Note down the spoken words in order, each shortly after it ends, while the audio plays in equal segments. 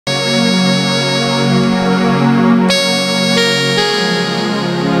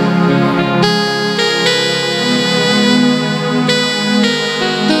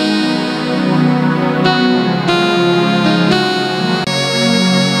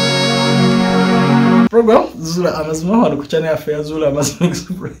Program Zula Amaze Nakiriza ku channel ya Zula Amaze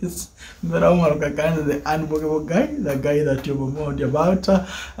Express. Mbera umwana kakanza the unbogable guy, the guy that you've known about.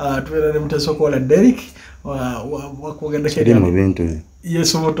 Tuwera mteso kola Derek wakugenda kedi mu bintu.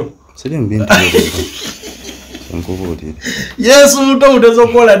 Yesu moto. Sidi mu bintu. Nkubudi. Yesu moto mteso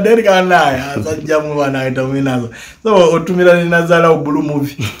kola Derek anaya. Azajja mu bana itaminazo. So otumira ni nazala ubulu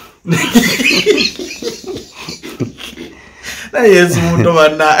movie. Na Yesu moto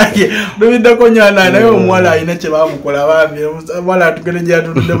bana. Dovida konyana nayo mwala Ayina kye bamukola babi. Mwala tugereje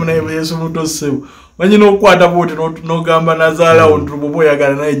atutude mu nayo Yesu moto sebu. Manyi no kwata bote no gamba nazala ontububo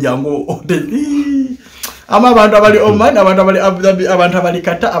yagala naye jango. Ama abantu abali Oman, abantu abali Abu Dhabi, abantu abali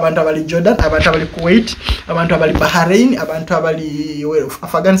Qatar, abantu abali Jordan, abantu abali Kuwait, abantu abali Bahrain, abantu abali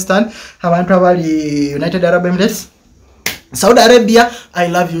Afghanistan, abantu abali United Arab Emirates, Saudi Arabia. I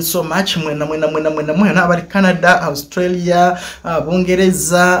love you so much. Mwena abali Canada, Australia,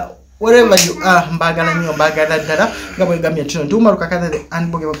 Bungereza, wherever you are, mbagala nyo mbagala dala ngabo igamya tino nduma rukakana the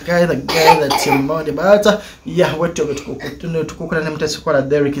unbogable guy, the guy that you know about. Yeah, wetu tukukula ne mteso kola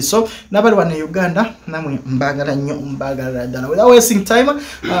Derek. So nabali wana Uganda namwe mbagala nyo mbagala dala. Without wasting time,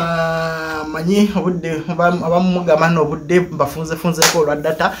 manyi obudde abamuga mano obudde bafunze ko lwa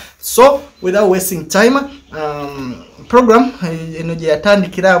data. So without wasting time, program eno je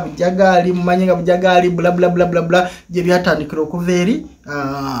yatandikira Bujagali mumanyinga Bujagali bla bla bla bla bla je byatandikira okuveri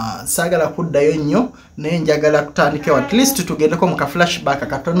sagala kuddayo nnyo naye njagala kutandika at least tugendeko mu ka flashback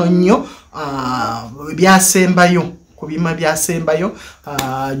katono nnyo byasembayo kubima byasembayo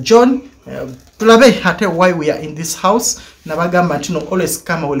John tulabe ate why we are in this house nabagamba nti no always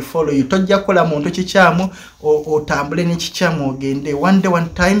come will follow you tojja kola muntu kikyamu otambule n'ekikyamu ogende one day one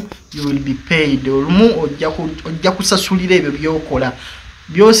time you will be paid olumu ojja kusasulira ebyo byokola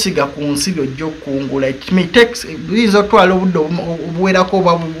byosiga ku nsi byojja okungula. It may take bizo otwala obudde obuwerako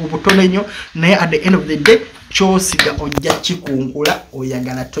obutono nnyo naye at the end of the day kyosiga ojja kikungula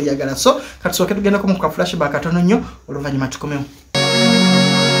oyagala toyagala. So katusooke tugendeko mu ka flashback katono nnyo oluvannyuma tukomewo.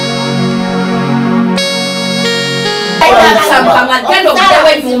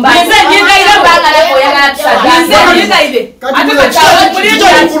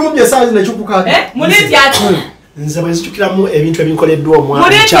 Nze bwezijukiramu ebintu ebinkoleddwa omwana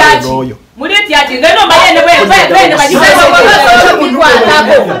Mukyala oyo. Muleti ati ngeno bayende bwende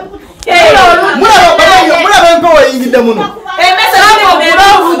mulaba empewo eyingidde muno.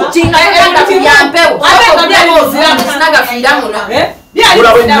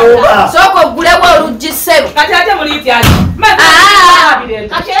 Soko gulewo olujisebo. Kati ate muleti ati.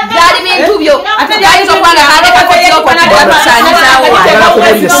 Byali bintu byo. Ate sokwala haleka ko soko na kusanyizaawo.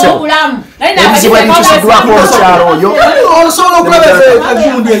 Ebizibu ebitusiddwako Mukyala oyo. Osobola okulaba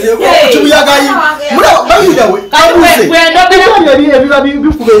agundi ekibuyagayi. Mulaba bayirawe. Kabuze. Ebiba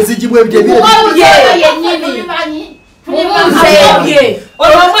bikuba enzijibwa ebyo.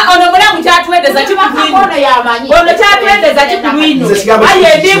 Ono mulamu kyatwendeza kikubwino. Ono kyatwendeza kikubwino.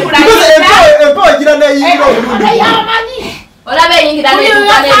 Aye ndikula. Empewo gira neyingira obulungi. Olabe yingira ne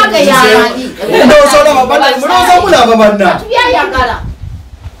yamanyi. Ndozola babana muloza mulaba banna. Tubyayagala.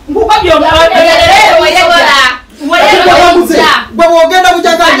 Ngukobyo Gwe ogenda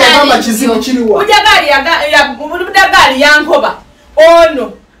Bujagali agamba kizibu kiriwa. Bujagali yankoba.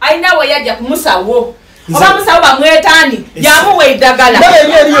 Ono Ayina we yajja kumusawo. Oba musawo bamwetani yamuwe eddagala.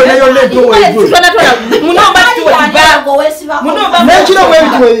 Eriyo nayo neto wewe. Munomba tuwa. Munomba nekiro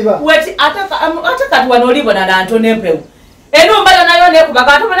webiba. Weti ataka tuwa nolibona na Anto nempewo. Enumba nayo nekuba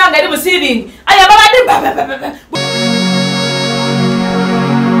kantu mulanga eri musiringi. Aya babade.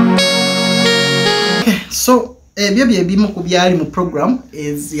 So ebyo byebimu ku byali mu program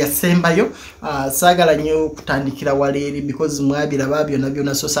yasembayo. Sagala nnyo kutandikira waleri because mwabira babyo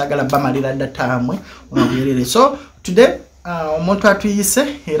nabyo so sagala bamalira data amwe onabirere. So today omuntu atuyise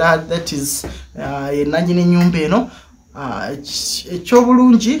era that is enanyine nyumba eno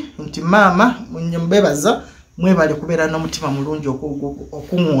ekyobulungi nti mama mbebaza mwebale kubeera n'omutima mulungi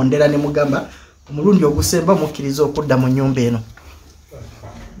okungondera ne mugamba omulundi ogusemba mukkiriza okudda mu nyumba eno.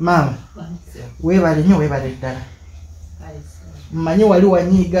 Mama webale nnyo webale ddala. Mmanyi wali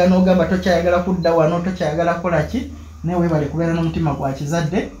wanyiiga n'ogamba tokyayagala kudda wano tokyayagala kola ki naye webale kubeera n'omutima gwa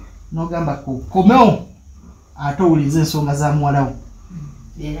kizadde n'ogamba kukomewo ate owulize ensonga za muwalawo.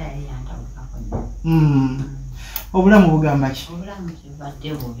 Obulamu bugamba ki? Obulamu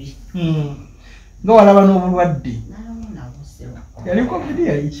kibadde bubi. Nga walaba n'obulwadde. Yali COVID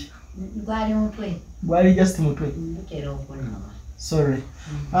yali ki? Gwali mutwe. Gwali just mutwe. Mutera okunoma. Sorry.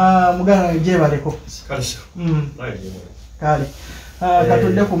 Mugana jebaleko. Kalisa. Kale.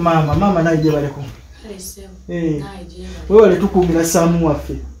 Katudde ku mama naye jebaleko. Wewe wale tukumira samu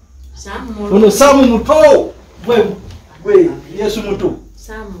waffe. Ono Samu muto. Gwe Yesu muto.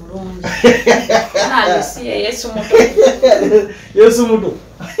 Samu mulungi. Nale si Yesu muto. Yesu muto.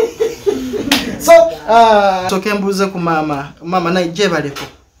 So kembuze ku mama naye je baleko.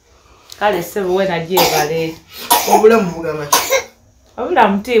 Kale sebo we naje bale. Obulamu bugaba.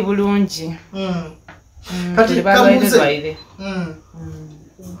 Obulamu ti bulungi. Kati kamuze.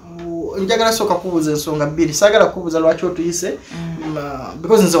 Njagala soka kubuza ensonga bbiri. Sagala kubuza lwaki otuyise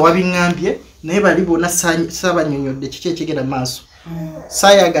because nze wabingambye naye bali bona sabanyonyodde kiki ekigenda maaso.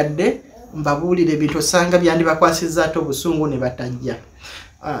 Sayagadde mbabuulire ebintu osanga byandi bakwasizza ate obusungu ne batajja.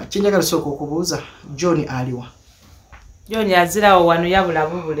 Kinjagala soka okubuuza John aliwa? John azirawo wano yabula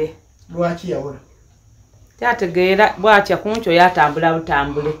bubule. Lwaki yawula? Tyategeera bwatya kunkyo yatambula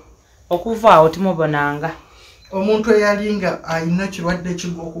butambule. Okuva awo timubonanga. Omuntu eyalinga ayina kirwadde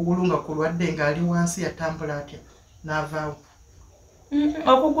ekigwa okugulu nga kulwadde ng'ali wansi yatambula atya n'avaawo?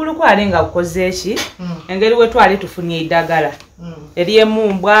 Okugulu kwali nga kukoze eki engeri we twali tufunye eddagala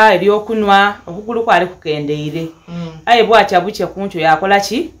ery'emumbwa ery'okunwa okugulu kwali kukendeire aye bwatya bukye kunkyo yakola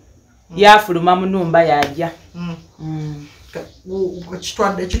ki yafuluma mu nnumba yajja.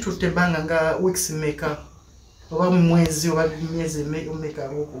 Kitwadde kitutte ebbanga nga weeks meka oba mwezi oba myezi meka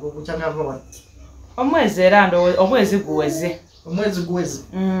okukyanga ava wano? Omwezi era omwezi guweze. Omwezi guweze?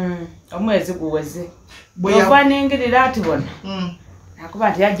 Omwezi guweze. Bw'ova n'engirira ati bona akuba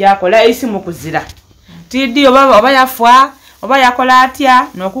nti yajja akola esimu kuzira tiddi oba yafwa oba yakola atya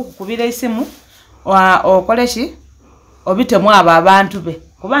n'okukukubira esimu okole ki obitemu abo abantu be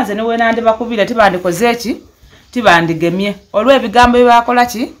kuba nze ne wenandi bakubira tibandikoze eki tibandigemye olw'ebigambo bye bakola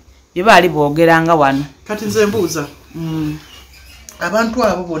ki bye baali boogeranga wano. Kati nze mbuuza abantu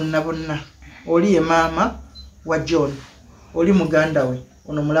abo bonna oli ye maama wa John oli muganda we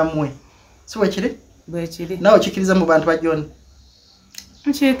ono mulamu we si bwekiri? Bwekiri. Nawe okikiriza mu bantu ba John?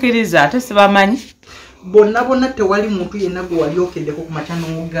 Nkikiriza ate sibamanyi. Bonna tewali muntu yenna gwe wali okeddeko ku makya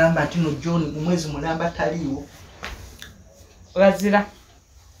n'omugamba ati no John mu mwezi mulamba taliiwo? Bazira.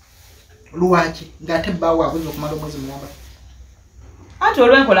 Lwaki ng'ate bbaawo abuze okumala omwezi mulamba? Ati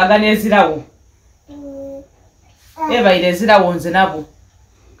olw'enkolagana ezirawo ebaire ezirawo nze nabo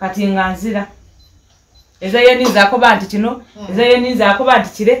kati nga nzira ezayeninzaako ba nti kino ezayeninzaako ba nti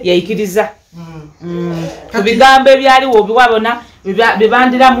kire yayikiriza ku bigambo ebyaliwo obiwabona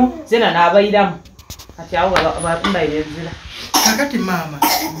bibandiramu zena n'abayiramu kati awo mbaire enzira. Kakati maama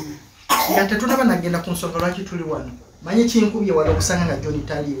nga tetunaba nagenda ku nsonga lwaki tuli wano manyi kinkubye wala okusanga nga John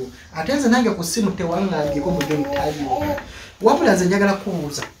taliiwo ate nze nange ku ssimu tewaŋŋambyeko mu John taliiwo wabula nze njagala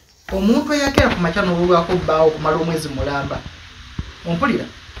kubuuza omuntu eyakera ku makya n'olwako bbaawo okumala omwezi mulamba ompulira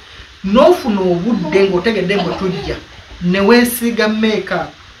n'ofuna obudde ng'otegedde mwe tujja ne weesiiga makeup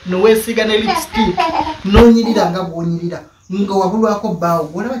ne weesiiga ne lipstick n'onyirira nga bw'onyirira nga wabulwako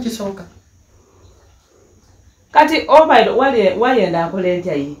bbaawo olaba kisoboka? Kati obaire wayenda akola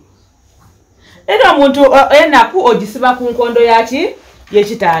entya ye era omuntu enaku ogisiba ku nkondo yaki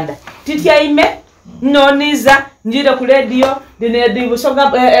y'ekitanda tityaime noniza njire ku rediyo dinedi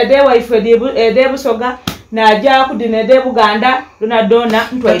busoga edewaifu edebusoga najja ku dinedi Buganda dona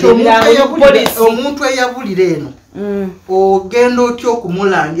ntwaire polisi. Omuntu eyabulira eno ogenda otya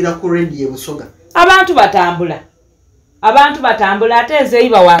okumulangira ku rediyo ebusoga? Abantu batambula ate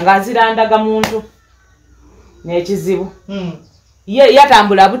ezeyiba wanga azirandaga muntu n'ekizibu ye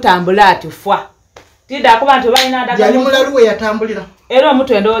yatambula butambula atufwa tida akuba nti balina ndaga yali mulalu we yatambulira era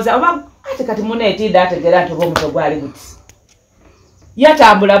omuntu endowooza oba ate kati mune tida ategera nti oba omuntu gwali guti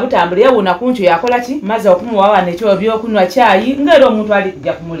yatambula butambula yewuna kunkyo yakola ki maze okumuwawa nekyo byokunwa kyayi ng'era omuntu ali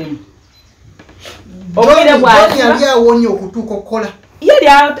kujja ku mulimu obwire bwali yali awonye okutuuka okukola yali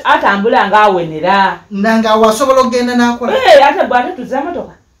atambula ng'awenera nanga wasobola okgenda n'akola ate bwate tuzza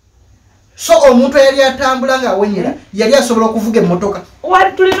motoka. So omuntu yali atambula nga awenyera yali asobola okuvuga emmotoka?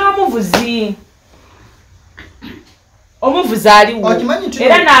 Wali tulina omuvuzi aliwo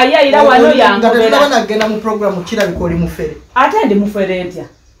era naye ayira wano yangobera nagenda mu programu kirabika oli mufere ate ndi mufere ntya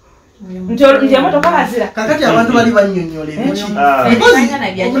nti emotoka bazira. Kakati abantu bali bannyonnyola ebiki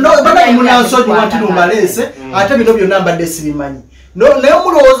munansonyi wanti numbaleese ate bino byonna mbadde sibimanyi naye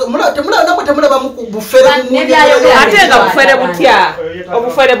mulowooza temulaba bufere ate nga bufere butya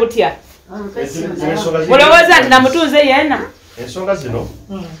obufere butya mulowooza nti namutuuze yenna ensonga zino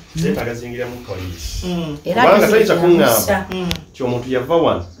zeetaaga zingira mu poliisi kubanga toyinza kuŋŋamba ti omuntu yava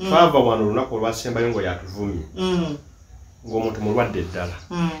wano twava wano olunaku olwasembayo ngo yatuvumye ng'omuntu mulwadde ddala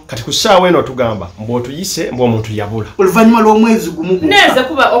kati ku ssaawa eno tugamba mbw'otuyise mbw'omuntu yabula oluvannyuma lw'omwezi gumu neze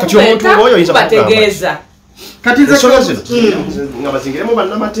kubategeeza kati ensonga zino nga bazingiremu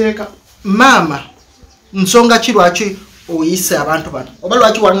bannamateeka. Maama nsonga ki lwaki oyise abantu bano oba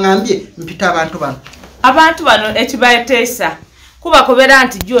lwaki wangambye mpita abantu bano abantu bano ekibateesa kuba kobera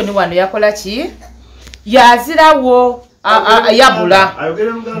nti John wano yakola ki yazirawo yabula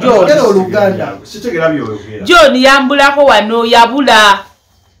John yambulako wano yabula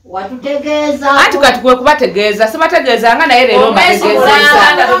watutegeeza ati kati kwe kubategeeza sibategeeza nga naye leero mbategeeza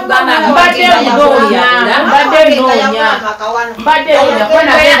mbadde noonya kwa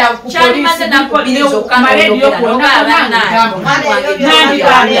nagenda ku polisi kumaredio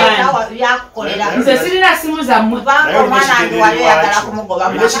nze sirina simu zammwe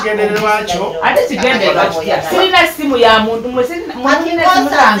ate kigendererwa kitya sirina simu ya muntu mwe mulina simu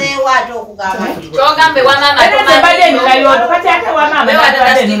zange kyogambe wamama mbadde enulayondo kati ate wamama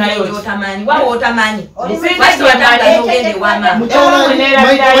otamanyi waba otamanyi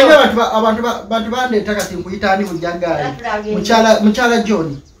abantu bandeeta kati nkuyitaani Bujagali mukyala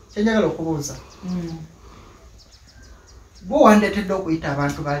John kyenjagala okubuuza gwe wandetedde okuyita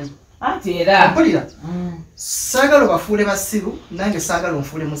abantu bali ati era mpulira saagala obafuule basiru nange saagala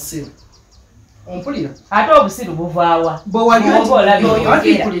onfuule musiru ompulira ate obusiru buvaawa bwe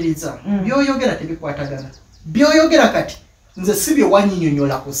wali mpuliriza byoyogera tebikwatagana byoyogera kati nze sibyo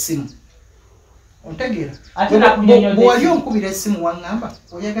wanyinyonyola ku simu ontegeera bwe wali onkubira esimu waŋŋamba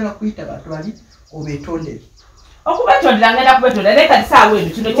oyagala kuyita bantu bali obeetondere okubetondera ngenda kubetondera naye kati saawa eno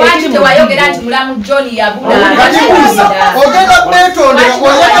kino lwaki tewayogera nti mulamu John yabula ogenda kubetondera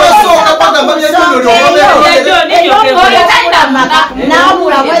oyagala sooka bagamba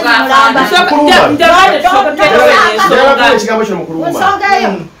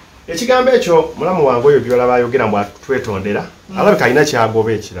ekigambo ekyo mulamu wange oyo byolaba ayogera mbw twetondera alabika alina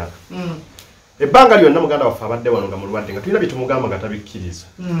kyagoba ekirala ebbanga lyonna muganda waffe abadde wano nga mulwadde nga tulina byetumugamba nga tabikkiriza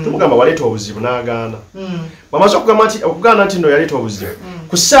tumugamba waleeta obuzibu n'agaana bwamaze okugaana nti nno yaleeta obuzibu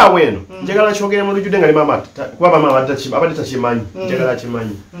ku ssaawa eno njagala nkyogere mu lujjudde nga ne maama kuba maama abadde takimanyi njagala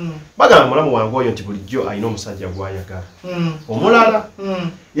akimanyi bagamba mulamu wange oyo nti bulijjo alina omusajja gw'ayagala omulala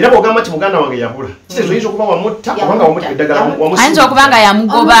era bw'ogamba nti muganda wange yabula kitezo oyinza okuba wamutta obanga wamutta eddagala ayinza okuba nga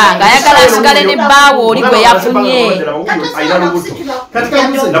yamugoba ng'ayagala asigale ne bbaawo oli gwe yafunye ayina lubuto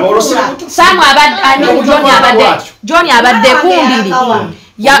John abadde kumbiri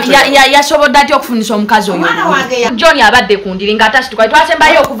yasobodde atya okufunisa omukazi oyo John abadde kundiri ng'atasituka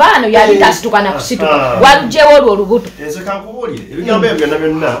twasembayo okuva hano yali tasituka na kusituka walugyewo olwo olubuto enze kankubuulire ebigambo ebyo byonna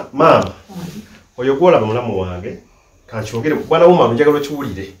byonna maama oyo gwolaba mulamu wange kankyogere bwana wumano njagala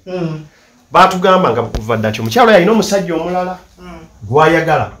okiwulire baatugamba nga kuva ddaki omukyalo yalina omusajja omulala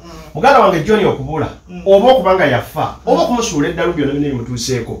gwayagala muganda wange John okubula oba okubanga yafa oba okumusuula eddalu byonna byonna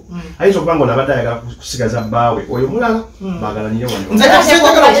bimutuuseeko ayinza okuba nga onabadde ayagala kusigaza bbaawe oyo mulala bagalanire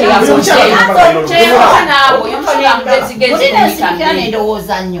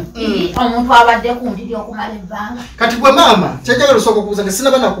endowooza nnyo omuntu abadde kundiri okumala ebbanga kati gwe maama kyenjagala osooka okubuuza nga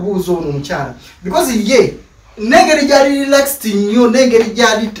sinaba nakubuuza ono omukyala because ye nengeri gyali relaxed nnyo nengeri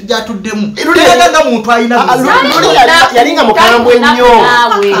gyatuddemu teraga muntu alina yali nga mukambwe nnyo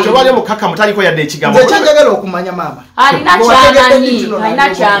kyobali mukaka mutaliko yadde ekigambo nze kyenjagala okumanya maama alina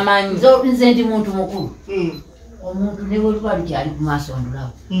kyamanyi nze ndi muntu mukulu omuntu ne bweluba lukyali ku maaso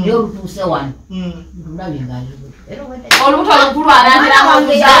ndulawo naye olutuuse wano ndulabye olubuto olukulu alangiramu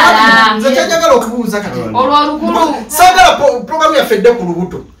omuzaala nze kyenjagala okubuuza kati olwo olukulu saagala programu yaffe edde ku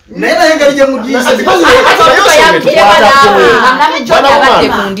lubuto naye naye engeri gye mugiise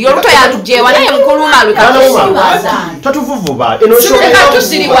olubuto yalugyewa naye mukuluma lwe tatuvuvuba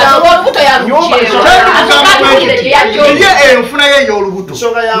olubuto ye enfuna ye ey'olubuto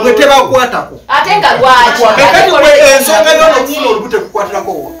bwe tebakwatako ate nga lwaki ensonga y'olokufuna olubuto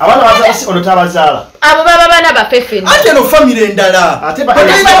ekukwatirako abaana bazaalisi ono tabazaala abo baba baana bafefe ate eno famire endala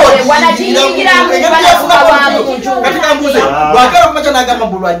kati kambuze bwagala okumaca n'agamba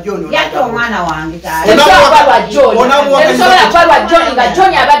mbulwa John omwana wange osobola kwalwa John nga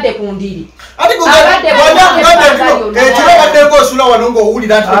John abadde ku ndiri ekiro baddeko osula wano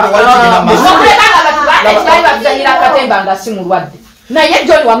ng'owulira nti batuzanyira akatemba nga si mulwadde naye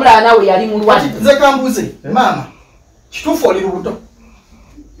John wamulaba nawe yali mulwadde nze kambuze maama kituufu oli lubuto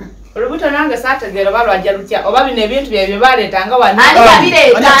olubuto nange saategeera oba lwajja lutya oba bino ebintu byebyo baleetanga wano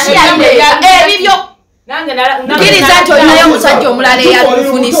ebibyo nkiriza nti olinayo omusajja omulala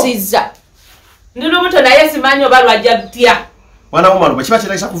eyalufunisizza ndi lubuto naye simanyi oba lwajja lutya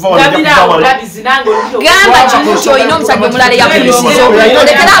gamba kimu nti olina omusajja omulala eyafunisizza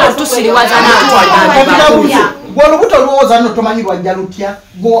olekera abo tusiriwaza gwe olubuto olwowooza nno tomanyi lwajja lutya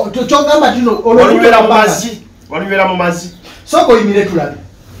kyogamba tino olubeera mu mazzi sooka oyimire tulabe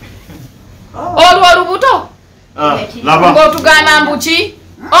olwo olubuto ng'otugamba mbuki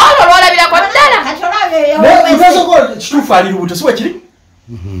Olo lwalabira kwa ddala. Mutaso ko kitufu ali Lubuto siwe kiri?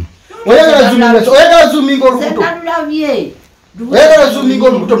 Oyagala zoominga olubuto. Oyagala zoominga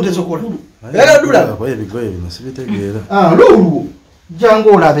olubuto mutezo kola. Oyagala dula. Lulu. Jango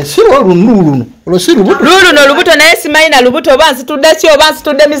olabe siro luno. Olosiru buto. Lulu Lubuto naye simanyi na Lubuto oba nsitudde ki oba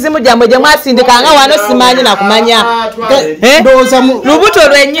nsitudde mizimu gyamwe gye mwasindikanga wano simanyi na kumanya. Ndoza mu Lubuto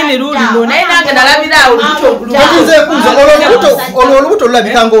lwennyini Lulu naye nange nalabira Lubuto. Nze kuza olubuto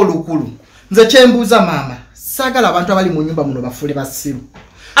lulabikanga olukulu. Nze kyembuuza maama. Sagala abantu abali mu nyumba muno bafule basiru.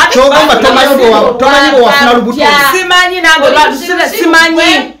 Kyogamba tomanyi bwe wafuna Lubuto. Simanyi nange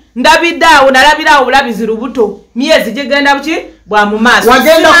simanyi. Ndabidaawo nalabirawo bulabizi Lubuto myezi gigenda buki bwa mu maaso.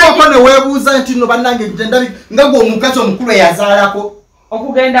 Wagenda koko ne weebuuza nti no bannange ndabi nga gwe omukazi omukulu eyazaalako.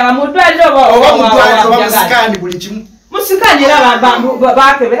 Okugenda bamudwaliro oba mudwaliro oba musikandi buli kimu. Musikandi era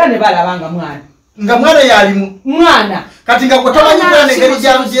bakebera ne balabanga mwana. Nga mwana yalimu. Mwana. Kati nga gwe tomanyi mwana engeri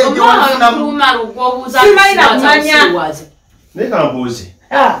gy'omufunamu. Simanyi na kumanya. Neka mbuuzi.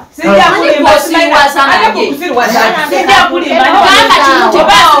 Sijja kulimba simanyi ate kukusirwa sana. Sijja kulimba.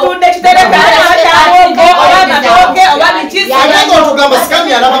 Oba situnde kitereka oba matooke oba mikisi. Ate otugamba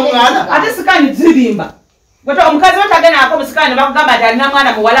sikandi alaba mwana. Ate sikandi zirimba. Goto omukazi otagenda ako musikandi bakugamba ati alina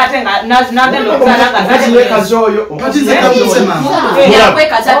mwana muwala ate nga nagenda okuzala nga Kazi oyo. Kati nze kabuuse maama.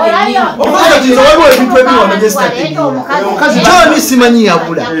 Omukazi waliwo ebintu ebiwano gyesitati. Joni simanyi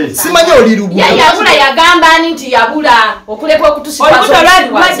yabula. Simanyi oli Lubuto. Yabula yagamba nti yabula okulepa okutusibwa.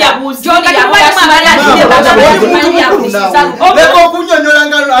 Leka okunyonyola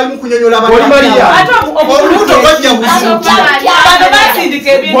nga ali mu kunyonyola abantu. Olubuto lwajja buzibu.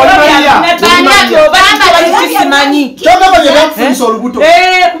 basindika ebintu simanyi kyogamba bye byakufunisa Olubuto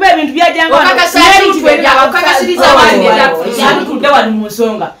kuba ebintu byajjanga okakasitudde wano mu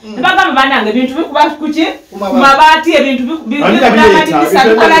nsonga nebagamba bannange ebintu bikuba kuki kumabaati ebintu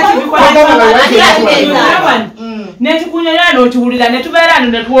nekikunyonyola n'okiwulira netubeera no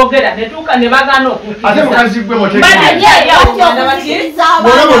netwogera netuuka ne bagana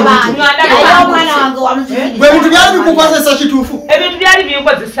ebintu byali bikukozesa kituufu ebintu byali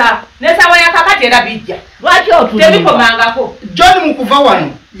binkozesa nesawa yakakati era bijja tebikomangako John mukuva wano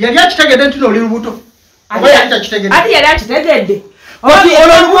yali akitegedde nti oli Lubuto oba yali takitegedde ati yali akitegedde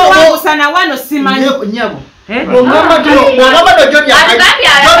olwagusana wano simanyi Ongamba John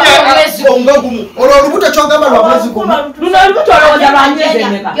Olubuto kyogamba lwa mwezi gumu luno Olubuto olowooza lwa myezi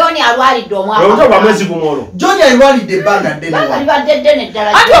emeka John alwalidde omwaka Olubuto lwa mwezi gumu olwo John alwalidde ebbanga ddene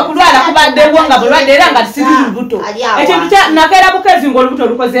ati okulwala kubaddewo nga bulwadde era nga tisiri Lubuto ekintu nakeera bukezi ng'Olubuto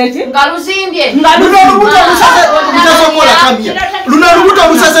lukoze eki nga luzimbye luno Olubuto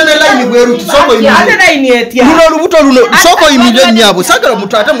lusese ne layini bweruti soko ate layini etya luno Olubuto luno soko yimire nnyabo sagala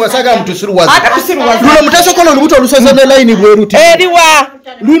mutu ate mwasagala mutusiruwaza luno mutasokola Olubuto lusese ne layini bweruti eriwa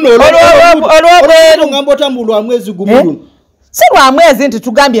luno olwobweru ngamba otambulwa mwezi gumu luno si lwa mwezi nti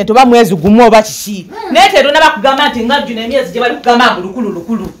tugambye nti oba mwezi gumu oba kiki naye terona bakugamba nti ngajjuna emyezi gye bali kugamba mbu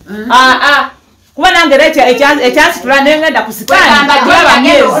lukulu kuba nange era ekyansitula nengenda ku sikaani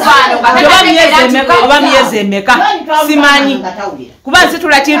oba myezi emeka simanyi kuba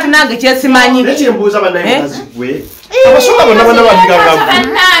nsitula kintu nange kyesimanyi nekyembuuza bannaye mukazi gwe abasonga bonna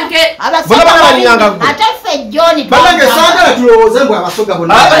balinganga ate ffe John banange saagala tulowooze mbwe abasoga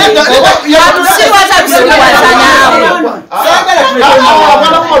bonna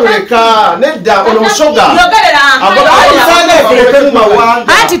leka nedda ono musoga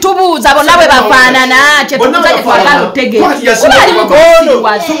anti tubuuza bonna bwe bafaanana kyetubuuza kyetwagala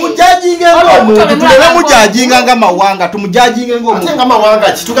tumujajinge ng'omuntu tuleme mujajinga nga mawanga tumujajinge ng'omuntu ate nga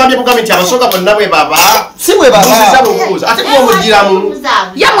mawanga ki tugambye bugambe nti abasoga bonna bwe baba si bwe baba ate kuomudiramu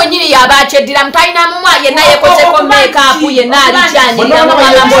ye mwenyini yaba akyeddira mutalina mumwa yenna yekozeko meekapu yenna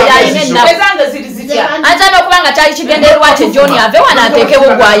alikyaniramumagambo yalina ennaku anzana okuba nga kyali kigendererwa kye John ave wano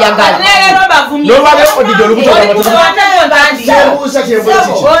ateekewo gwayagala nolwabyo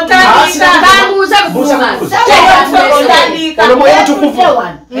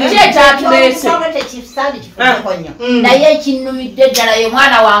kyekyaturese naye ekinnumidde ddala ye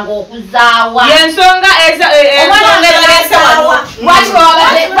mwana wange okuzaawa yensonga lwaki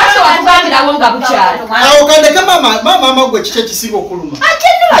watugambirawo nga bukyala awo kandeke maama gwe kiki ekisinga okuluma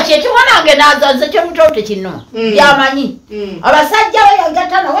akinnuma kyekiwanange nazanze kyemutolo tekinnuma yamanyi abasajja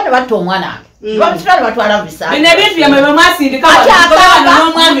bayagatta nawe ne batta omwana wange bamusitula ne batwala bisaawe bino ebintu byamwe bwe mwasindika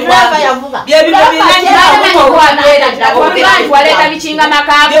n'omwami waleeta bikinga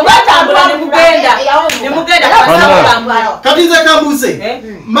makaabo batambula nemugenda kati nze kambuze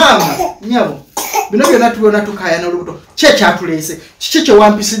maama nyabo bino byonna tubiona tukayana olubuto kye kyatulese kiki kye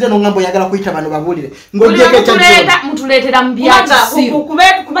wampiside n'oŋŋamba oyagala kuyita bano babulire mutuleetera mu byakisiru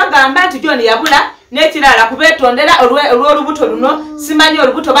kubagamba nti John yabula n'ekirala kubeetondera olw'olubuto luno simanyi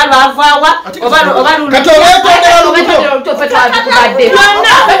olubuto balwavaawa oba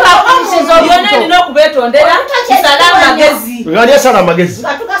byonna nina okubeetondera kusala amagezi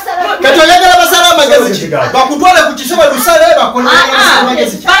kati oyagala basala amagezi bakutwale ku kisobe lusale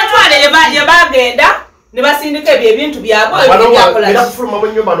batwale ye bagenda ne basindika ebyo ebintu byabwe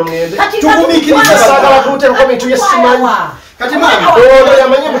kati mama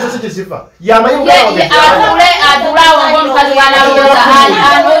yamanyi mutose kisifa yamanyi atulawo ng'omukazi wanalowooza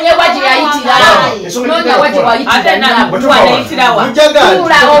anoonyebwa gye yayitira noonyawa gye wayitirawa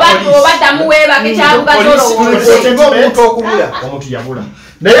oba damuweebake kyabugazi omuntu yabula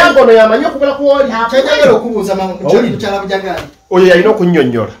naye ngono yamanyi okugala kuwoli kyajagala okubuuza mukyala Bujagali oyo yalina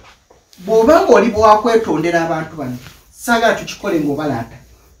okunnyonnyola bw'obanga oli bwakwetondera abantu bano saagala tukikole ng'obalaata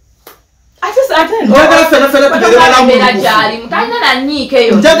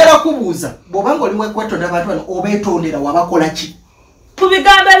njagala kubuuza bw'obanga oli bwakwetondera abantu bano obeetondera wabakola ki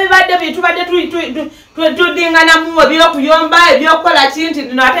kubigamba bibadde bitubadde tudinganamu ebyokuyomba ebyokukola ki nti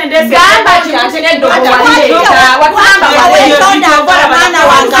no ate ndeseobayita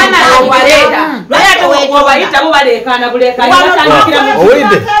bubalekana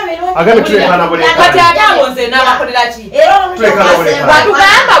owulidde agambe tulekana bulekana kati ate abo nze n'abakolera ki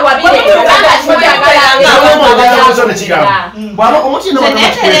watugamba wabireera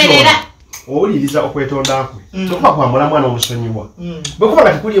owuliriza okwetonda kwe tokuba kwambula mwana omusonyiwa bwekuba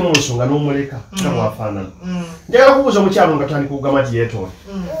nga tekuliemu nsonga n'omuleka nga bwafaanana njagala kubuuza omukyalo nga tandika okugamba ti yeetonda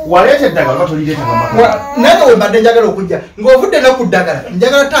waleeta eddagala oba tolireetanga maka nange wembadde njagala okujja ng'ovudde no ku ddagala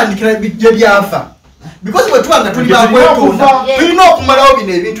njagala tandikira gye byava because bwe tuba nga tuli bakwetonda tulina okumalawo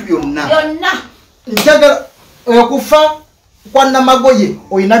bino ebintu byonna njagala okufa kwa Namagoye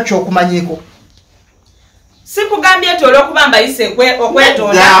olina kyokumanyiko sikugambye nti olw'okuba mbayise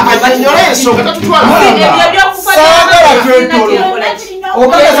okwetonda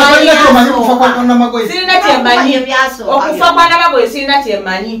sirina kyemanyi okufa kwa Namagoye sirina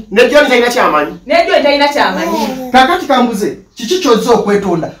kyemanyi nejjo talina kyamanyi kakati kambuze kiki kyozza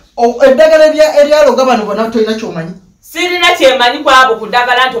okwetonda eddagala eryaloga bano bonna tolina kyomanyi sirina kyemanyi kwabo ku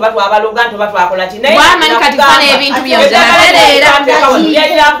ddagala nti oba twabaloga nti oba twakola ki wamanyi kati fana ebintu byonze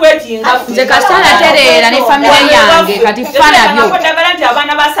kasitanatereera ne famire yange kati fana byo ddagala nti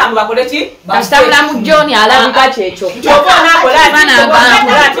abaana basambu bakole ki kasitabula mu John alabika kyekyo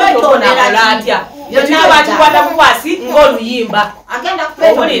atya ekiro bakikwata kukwasi ng'oluyimba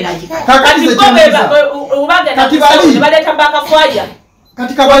baleeta bakafwaya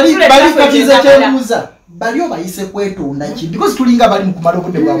kati katize kyebuuza bali obayise kwetonda ki because tulinga bali mu kumala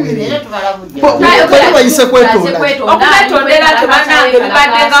obudde bwabwe bayise kwetonda okubetondera tebanange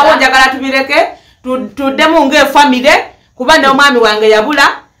bibadde ngawo njagala tubireke tuddemu ng'efamire kuba n'omwami wange yabula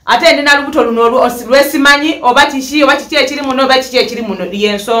ate ndina lubuto luno lwesimanyi oba kiki ekiri muno oba kiki ekiri muno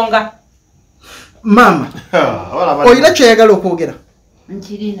y'ensonga mama olina kyeyagala okwogera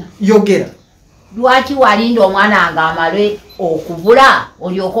nkirina yogera lwaki walinda omwana wange amale okubula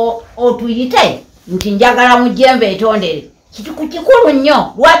olyoko otuyite nti njagala mujjembe etondere kikulu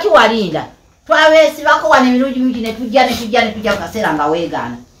nnyo lwaki walinda twabeesibako wano emirundi mingi netujja kukaseera nga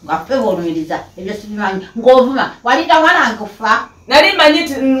weegaana nga ffe boolumiriza ebyo sibimanyi ng'ovuma walinda mwana wange kufa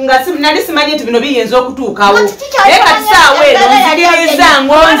nali simanyi nti bino biyinza okutuukawo naye kati saawa eno nzikiriza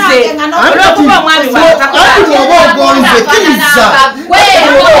ngonze olw'okuba omwami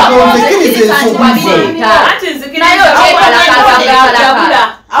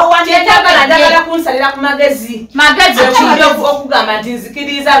wantekyagala njagala kunsalira ku magezi okugamba nti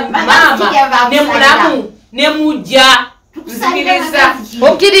nzikiriza maama ne mulamu ne mujja nzikiriza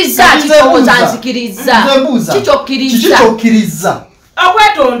okkiriza kikowooza nzikiriza kikyokkiriza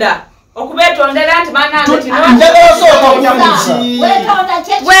okwetonda okubetondera nti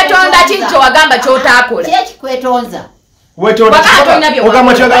wetonda kiki kyewagamba kyotaakola wetonda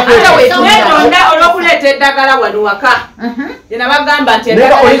olw'okuleeta eddagala wano waka yena bagamba nti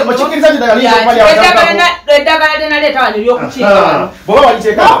eddagala lyenaleeta wano ery'okukiika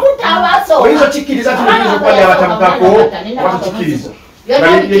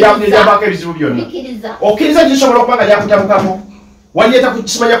okkiriza kisobola okuba nga lyakutabukako walieta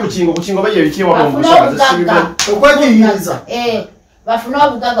kisimanya ku kingo baye okwegiyiriza bafune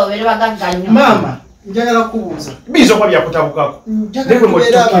obugaga obere bagagga nnyo maama njagala kubuuza biiza okuba byakutabukako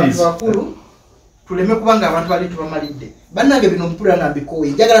bakulu tuleme kubanga abantu bali tubamalidde bannange bino mpulira nga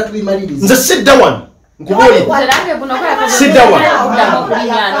mbikooye njagala tubimalirize nze sidda wano nkubuulire sidda wano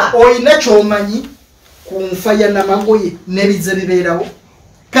olina kyomanyi kunfa ya namagoye nebize bibeerawo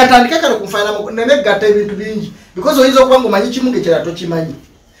katandika kale kunfa ya namagoye nemegatta ebintu bingi because oyinza okuba ng'omanyi kimu ng'ekirala tokimanyi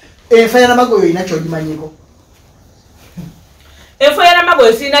enfa ya namagoye olina kyogimanyiko enfa ya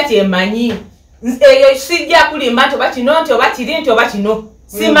namagoye sirina kyemanyi eyo sijja kulimba nti oba kino nti oba kiri nti oba kino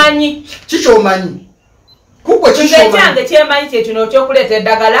simanyi kikyomanyi kubwe kikyange kyemanyi kyekino ekyokuleeta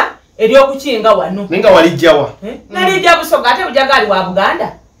eddagala eryokukinga wano ninga walijjawa nalijja Busoga ate Bujagali wa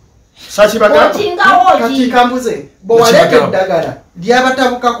Buganda kati kambuze bwewaleeta eddagala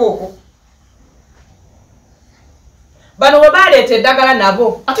lyabatabukako okwo bano bwe baleeta eddagala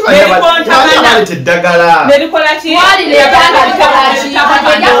nabo nerikola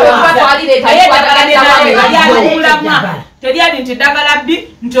teryali nti eddagala bbi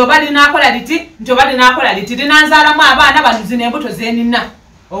nti oba linaakola liti nti oba linaakola liti linanzaalamu abaana bano zino embuto zenina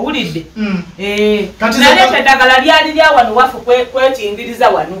owulidde naleeta eddagala lyali lya wano waffe kwekingiriza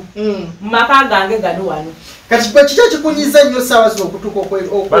wano mu maka gange gano wano kati kiki ekikunyiza nnyo saawa zino okutuuka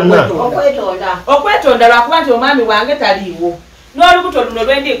okwetonda lwakuba nti omwami wange taliiwo n'olubuto luno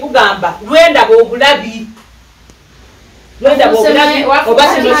lwendi kugamba lwendaba obulabi oba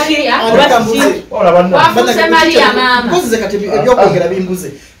kinokikozese kati ebyokwogera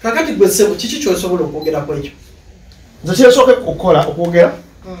bimbuze kakati gwe kiki kyosobola okwogera ku ekyo nze kyesooka okukola okwogera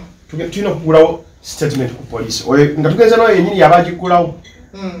tulina okugulawo statement ku poliisi nga tugenza nayo yenyini yabagigulawo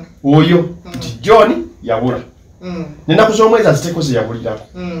oyo nti John yabula nenaku z'omwezi aziteeko ze yabulirako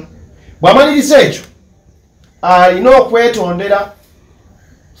bw'amaliriza ekyo alina okwetondera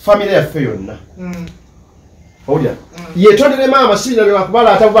famire yaffe yonna owulira yetondere maama sirina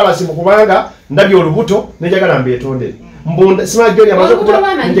byewakubala atabubalasimu kubanga ndabye olubuto nenjagala mbeetondere mbunda simala John amaze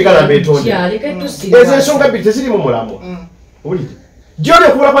okubula nenjagala mbeetondere ezo ensonga bbiri teziri mu mulamu owulira John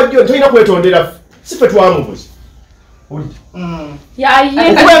okubula kwa John tolina kwetondera si ffe twamubuze owulira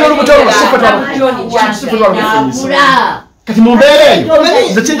okubeera n'olubuto olwo si ffe twamubuze kati mumbeera eyo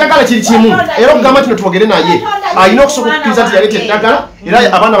nze kyenjagala kiri kimu era okugamba kino twogere naye alina okusobola okukkiriza nti yaleeta eddagala era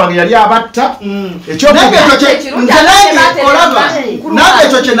abaana bange yali abatta nange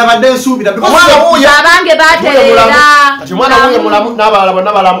ekyo kye nabadde nsuubira kati omwana wuuyo mulamu n'abalala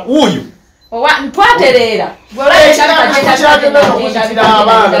bonna balamu wuuyo twatereera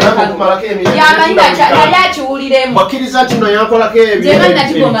yali akiwuliremu bakkiriza nti no yankolako ebyo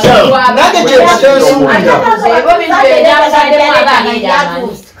nange kyebadde nsuubira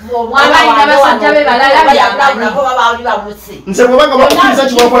nze bwebanga bakkiriza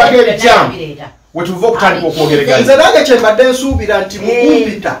nti wankolako ebikyamu wetuva okutandika okwogeraganya nze nange kyebadde nsuubira nti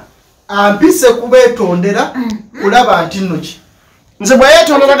mukumpita ampise kubeetondera kulaba nti nnoki nze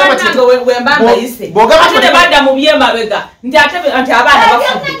bweyetondera ate ne badda mu byemabega nti abaana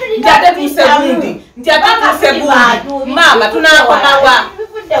bafudde nti ate tuuse gundi nti ate tuuse gundi maama tunakomawa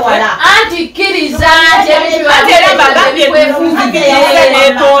anti kkiriza ate era bagambye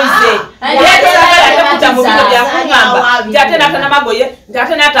netonze tekuta mu bino byakugamba nti ate nata namagoye nti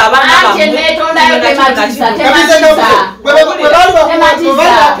ate nata abaana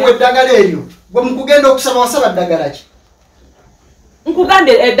eddagala eryo gwe mukugenda okusaba wasaba ddagala ki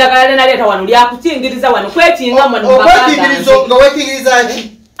nkugambye eddagala lenaleeta wano lyakukingiriza wano kwekinga nga wekingiriza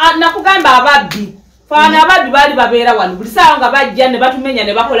ki nakugamba ababbi faana ababbi baali babeera wano buli saawa nga bajja ne batumenya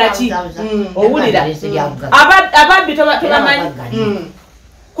ne bakola ki owulira ababbi tobamanyi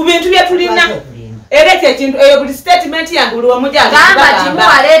ku bintu bye tulina era ekyo ekintu eyo buli statement yange buli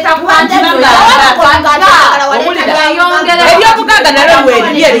omujangeebyobugagga nalyo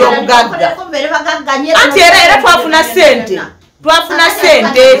lweriri eryobugagga anti era twafuna sente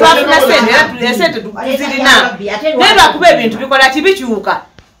era sente tuzirina naye lwakuba ebintu bikola kibikyuka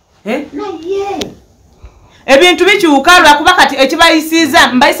ebintu bikyuka lwakuba kati ekibayisiza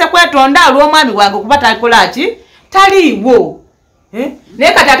mbayise kwetonda olw'omwami wange okuba takola ki taliiwo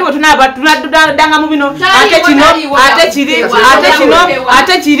naye kati ate wetunadanga mu bino ate kino ate kiri ate kino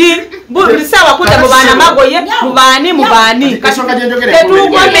ate kiri buli saawa kudda mu baana magoye mu baani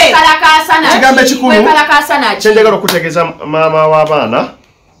tetugome kigambo ekikulu kyenjagala okutegeeza maama w'abaana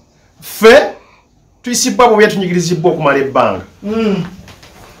ffe tuyisibwa bubi yatunyigirizibwa okumala ebbanga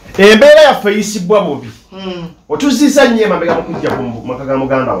embeera yaffe eyisibwa bubi otuziza nnyo emabega mu kujja ku maka ga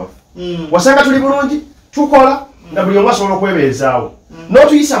muganda waffe wasanga tuli bulungi tukola nga buli omu asobola okwebeezaawo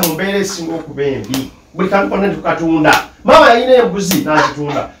n'otuyisa mu mbeera esinga okuba embi buli kantu konna tukatunda maama yalina embuzi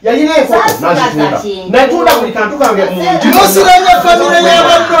n'azitunda yalina enkoko n'azitunda natunda buli kantu kange nosiranya famire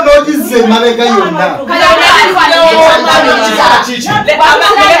y'abantu n'ogizza emabega yonna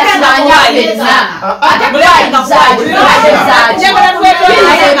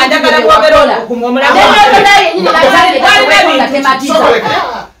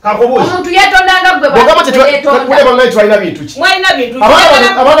kakubuuza omuntu yetondanga gwe bwogamba tetuleba nga twalina bintu ki mwalina bintu abaana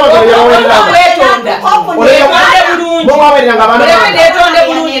bawabereranga netonde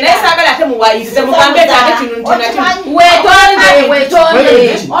bulungi naye saagala ate muwayirize mugambe ate kino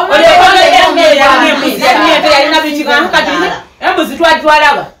yalina bikigano kati embuzi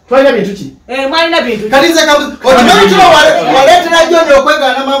twalaba twalina bintu ki mwalina bintu kalize kabuzi okimanyi waletera joni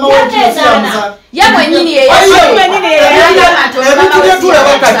okwegana mama wokiyamuza ye mwenyini ebintu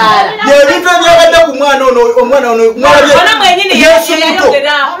byetulaba kati byebintu ebyabadde ku mwana ono omwana yesu muto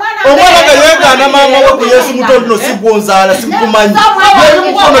omwana nga yegana mama we ku yesu muto nno si gwonzaala si kumanyi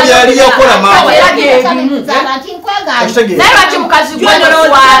ebyomukono byali yakola mama naye lwaki mukazi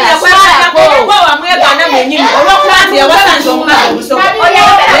gwewamwegana mwenyini olwokubanti yawasanze omwana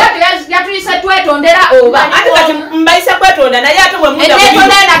yatuyise twetondera oba ate kati mbayise kwetonda naye ate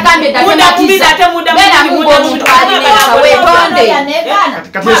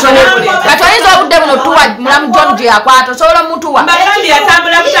katwaliza obudde buno tuwa mulamu John gye yakwata osobola omutuwa mbagambi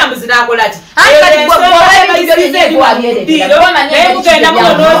yatambula butambuzira akola ti mugenda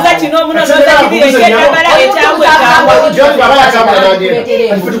munonooza kino munonooza kiri ekyetambala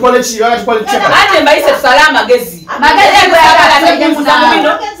ate mbayise tusale amagezi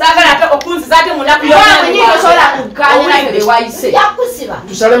saagala ate okunziza ate munaku osobola kukanira bewayise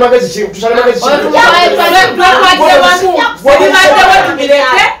tusale magezi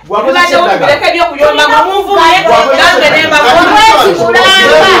tubireke ebyokuyomba nga munvumye gange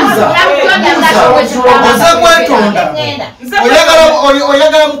oza kwetonda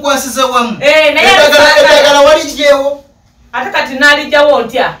oyagala mukwasize wamu eddagala walijjewo ate kati nalijjawo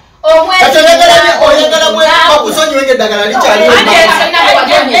ntya oyagala bakusonyiwenga eddagala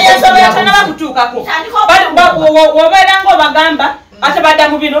likyalibakutuukako wobeera nga obagamba ate badda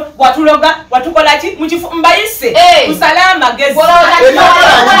mu bino watuloga watukola ki mukifu mbayise tusale amagezi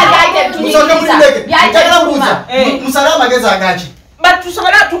musale amagezi agaki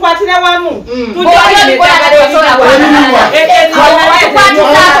batusobola tukwatira wamu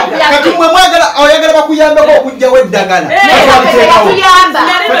kati mwe mwagala oyagala bakuyambeko okujjawo eddagala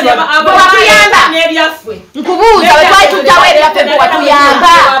nkubuuza wetwali tujjawo ebyaffe bwe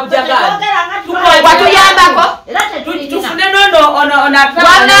watuyambako tufune nono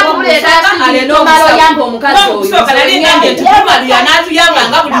wanakuleetaoyamba omukazi oyoanatuyamba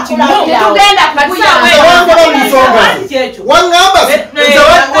nga buli kimu tugenda wangamba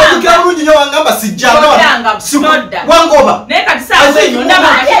ojukira bulungi nyo wangamba sijjangawangoba naye kati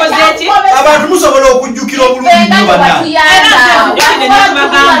saazeyondabakikozeki abantu musobola okujjukira obulungi nyo banna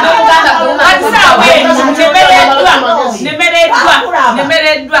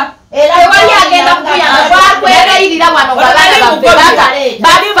nemereddwa ewali agenda kukuyamba twakwerayirira wano bafa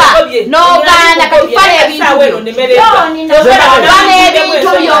n'ogaana katufane ebintu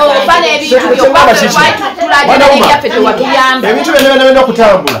byotulabyaffe tewatuyamba ebintu byonna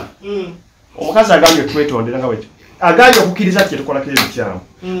okutambula omukazi agambye twetondera nga wekyo agambye okukkiriza nti yatukolako ebikyamu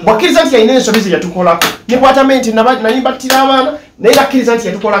bwakkiriza nti yalina ensobi ze yatukolako nekwatamente nayimbattira abaana naye bakkiriza nti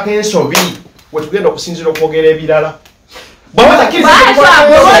yatukolako ensobi wetugenda okusinzira okwogera ebirala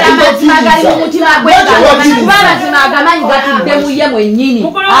kubamazima agamanyi gatudde muye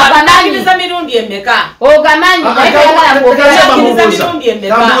mwennyini mirundi emeka ogamanyi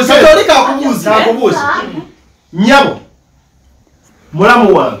kakubuuza nyabo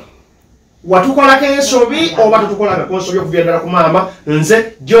mulamu wange watukolako ensobi oba tutukolako ensobi okuvira ddala ku maama nze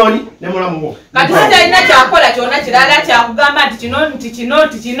John ne mulamu wo kati talina kyakola kyonna kirala kyakugamba nti kino nti kino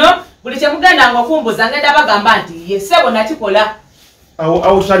nti kino buli kyemugenda nga okumbuza ngenda bagamba nti ye ssebo nakikola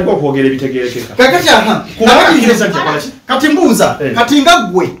awo tutandika okwogera ebitegerekeka kakati kati mbuuza kati nga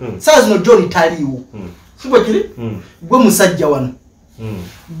ggwe saa zino John taliiwo sibwe kiri gwe musajja wano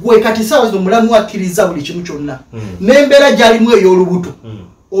gwe kati saa zino mulamu akkiriza buli kimu kyonna n'embeera gy'alimu ey'olubuto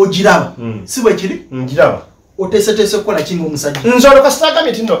ogiraba sibwe kiri ngiraba oteeseteese kukola kinga omusajja nze olwo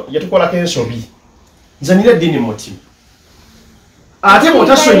kasitagambye nti nno yatukolako ensobi nze nina eddiini mu mutima ate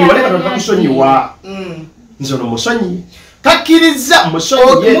bw'otasonyiwa leka takusonyiwa nze ono musonyi kakkiriza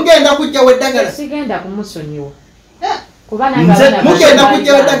musonyi mugenda kujjawo eddagala sigenda kumusonyiwa mugenda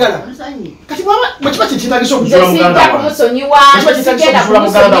kujjawo eddagala kati bwekiba kyekitagisa okuzuula muganda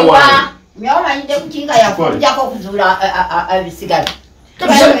wange myawamanyidde kukinga yakujjako okuzuula ebisigala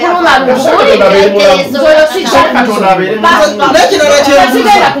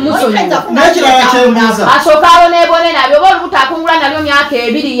asooka abonebone nabyo oba olubuto akungula nabyo myaka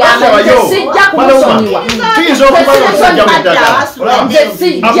 2 yamanyize sijja kumusonyiwa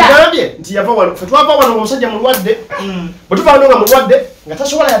akugambye nti yava wano fe twava wano omusajja mulwadde bwe tuvaano nga mulwadde nga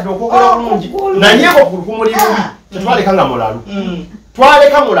tasobola yadde okwogera bulungi naye okugulu kumuli bubi tetwaleka nga mulalu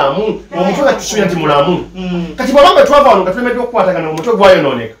twaleka mulamu omutwe nga tusuubira nti mulamu kati bwabanga twava wano nga tulemeddwa okukwatagana omutwe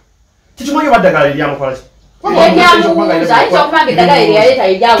gwayonooneka kitumanyi oba ddagala eryamukola ki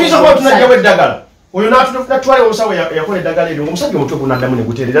tuyinza kuba tunajjawo eddagala oyo natwala omusawo yakola eddagala eryo ngaomusajja omutwe gunaddamu ne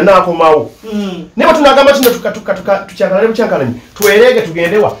guteerera n'akomawo naye bwe tunagamba kino tukyankalane bukyankalanye twereege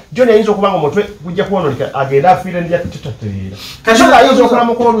tugendewa joni ayinza okuba nga omutwe gujja kuwonoleka agende afiire ndya tutatereera kasooka ayinza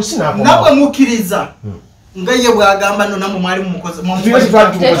okulamuka olusi n'akomawo nabwe mukkiriza nga ye bwagamba no namwe mwali mumukoze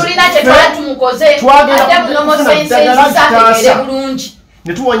tetulina kyetwali tumukoze ate munomosensensisategere bulungi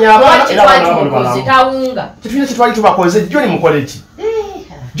netuwonya abaana era twamukoze tawunga tetulina kyetwali tubakoze joni mukole ki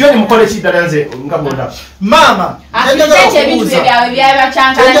joni mukole ki ddala nze nga munda mama akitete ebintu byawe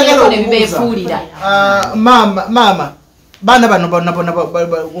byabacyankalanyeko ne bibeefuulira mama baana bano bonna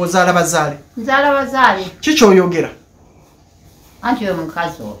ozaala bazaale nzaala bazaale kikyoyogera anti oyo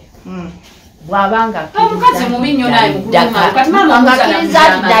mukazi oyo bwabanga omukazi mubi nnyo naye Nakiriza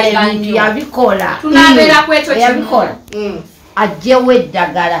ddala ebintu yabikola tunabeera kwekyo yabikola ajjewo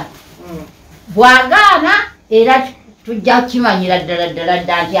eddagala bwagaana era tujja kimanyira ddala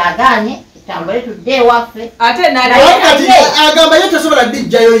nti agaanye tambule tudde ewaffe ate agamba ye tosobola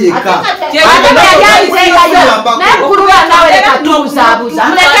ddijjayo yekka naye mukulu wanaawe leka tubuzaabuza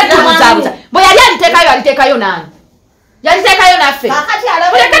muleke tubuzaabuza bwe yali aliteekayo nani yaliteekayo naffe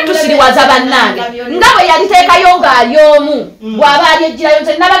muleke tusiriwaza bannange nga bwe yaliteekayo ng'ali omu bw'aba ali ejjirayo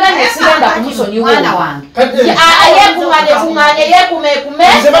nze nabaganye sigenda kumusonyiwa yeekuŋŋaanye yeekumeekume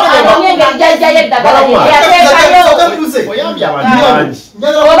anonye engeri gyajjayo eddagala yateekayo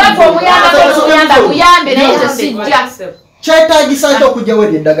obaka omuyamba muyambe naye nze sijja kyetaagisa ki okujjawo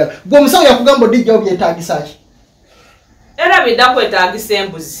eryo eddagala gwe omusawo yakugamba odijjawo byetaagisa ki era bidda kwetaagisa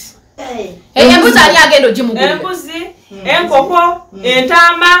embuzi embuzi ani agenda ogimugulira embuzi enkoko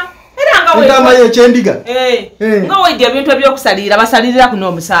entaama era entaama yekyendiga nga weidya ebintu ebyokusalirira basalirira kuno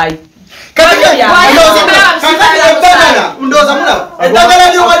omusaayi ndooza mulaba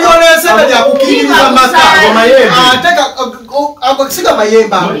eddagala lyowali oleeseka lyakukiririza maka ate akusiga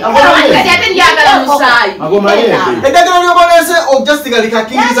mayembe ate njagala musaayi eddagala lyoba oleese ojasiga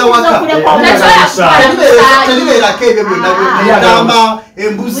likakiririza waka teribeerako ebyo byonna entaama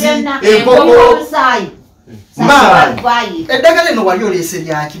embuzi enkoko eddagala eno wali oleese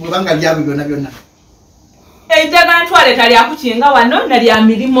lyaki bwebanga lyabwe byonna eddagala twaleeta lyakukinga wano nalya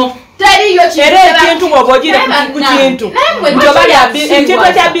mirimo teriyo era ekintu bwoba ogire ku kintu ekintu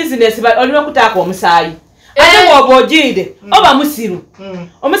ekya bizinesi olina okutaaka omusaayi ate bwoba ogire oba musiru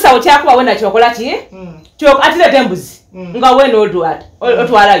omusawo kyakubawe nakyokola ki ati leeta embuzi nga weena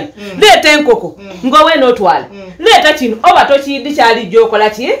otwalayo leeta enkoko nga weena otwala leeta kino oba tokindi kyali gyokola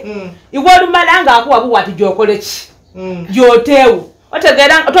ki iwe olumala ngaakuwa buwati gyokole ki gyoteewo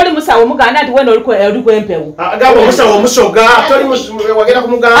otegeera toli musawo muganda nti weena oli kwempewo agamba omusawo omusoga wagenda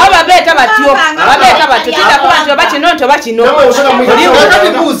kumugamba ababeeta batyo titakuba nti oba kino nti oba kino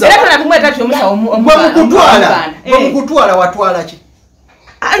era kana kumweta ti omusawo mukutwala watwala ki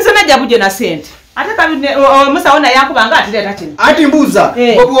nze najja buje na sente ate omusawo naye akubanga atireeta kino ati mbuuza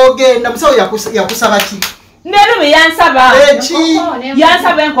bwogenda musawo yakusaba ki nero bwe yansaba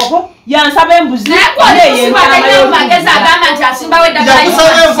yansaba enkoko yansaba embuzi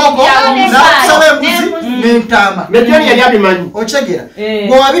n'entaama nejoni yali abimanyi okitegeera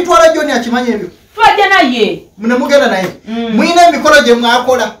bwewabitwala joni akimanyi ebyo twajja naye nemugenda naye mwina emikolo gye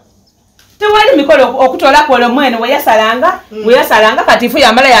mwakola tewali mikolo okutolako olwo mwene weyasalanga katifu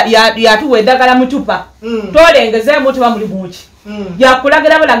yamala yatuwa eddagala mutupa tolengezeemu tiba muli muki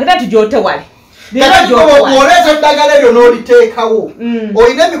yakulagira bulagira nti gyotewale oleeta eddagala eryo n'oliteekawo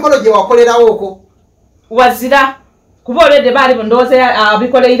olina emikolo gye wakolerawooko wazira kuba olwedde baali ndowooza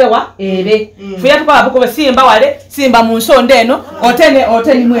abikoleirewa ere fuya tukaba bukobe simba wale simba mu nsonda eno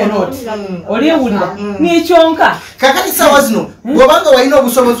oteni mwene oti oliwulira nikyonka kakati sawa zino bw'obanga walina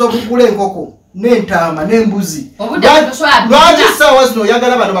obusobozi obugula enkoko n'entaama n'embuzi lwaki sawa zino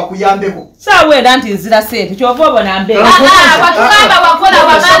oyagala bano bakuyambeko saawa era nti nzira sente kyova obona mbeera watugamba wakola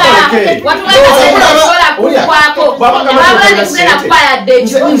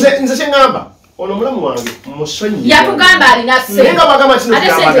nze kyeŋŋamba ono mulamu wange musonyi yatugamba alina naye nga bagamba kino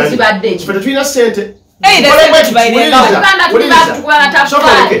ate sente zibadde kife tetulina sente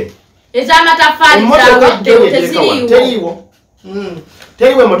ez'amataffaali zaweddewo teziriiwo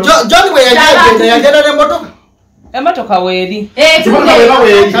teriwo emotoka joni bwe yagenda n'emmotoka emmotoka weeri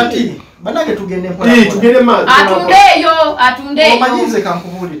kati banange tugende atundeeyo omanyize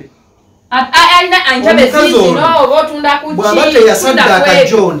kankubuulire alina anjabe zizino oba otunda ku bw'aba teyasaddaaka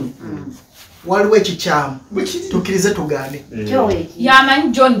joni waliwo ekikyamu tukirize tugaane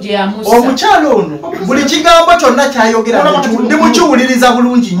yamanyi John gye yamussa omukyalo ono buli kigambo kyonna kyayogera ndi mukiwuliriza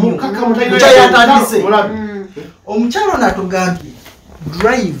bulungi nnyo kyayatandise omukyalo ono atugambye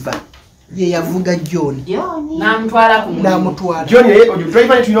driver ye yavuga John namutwala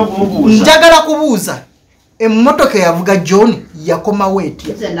njagala kubuuza emmotoka yavuga John yakomawo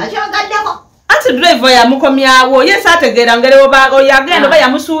etya ati driver yamukomyawo ye saategeera ngeri oba yagenda oba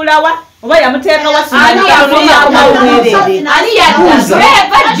yamusuulawa oba yamuteeka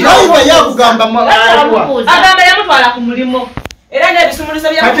driver yakugamba agamba yamutwala ku mulimo era n'ebisumulizo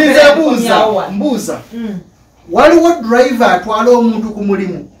mbuuza waliwo driver atwala omuntu ku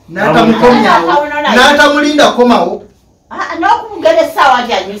mulimu n'atamukomyawo n'atamulinda komawo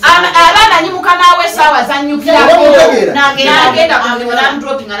abamanyi mukama we saawa zanyukiragenda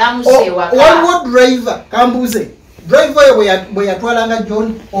kumudropinga namuseewa waliwo driver kambuuze driver oyo bwe yatwalanga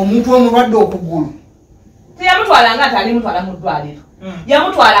John omuntu omulwadde okugulu teyamutwalanga ati alimutwala mu ddwaliro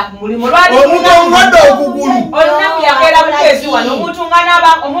yamutwala ku mulimu omuntu omulwadde okugulu olunaku yakeera bukeezi wano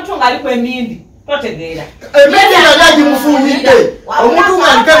omuntu ng'ali ku emindi totegeera emindi nga agimufuuyidde omuntu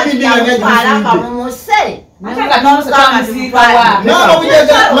ng'aliko emindi nga agimufuuyidde ate nga tomusiikawa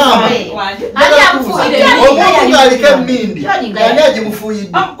omuntu ng'aliko emindi ani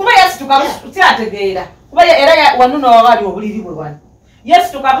agimufuuyidde kuba yasituka kyategeera kuba era wanuno wawali obuliri bwe wano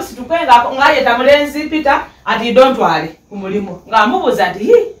yesituka busituke ng'ayeta mulenzi Peter ati dontwale ku mulimu ng'amubuuza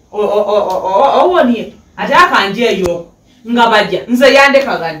nti owonye ate akanje eyo nga bajja nze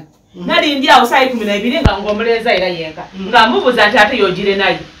yandekagani nalindi awo saa 12 nga ng'omulenzi era yenka ng'amubuuza nti ate yogire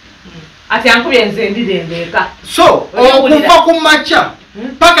naye ati ankubye nze ndirengeeka so okuva ku makya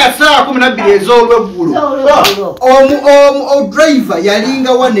paka saa 12 ez'olweggulo driver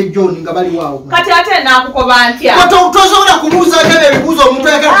yalinga wane John nga bali waawo kati ate naakukoba ntya tosobola kubuuza ngene ebibuuzo omuntu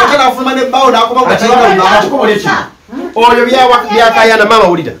ayagala kakera afuluma n'ebbaawo n'akoma oyo byakayana maama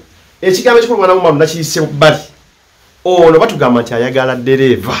wulira ekigambo ekikulu mwana w'omumalu nakiyise bbali ono batugamba nti ayagala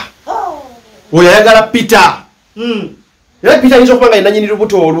ddereeva oyo ayagala Peter era Peter ayinza okuba nga yenanyini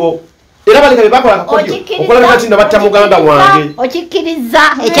lubuto olwo era baleka bebakola akakodyo okulabika nti nabatta muganda wange okikkiriza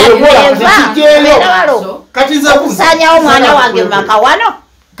kati nze okusanyawo mwana wange maka wano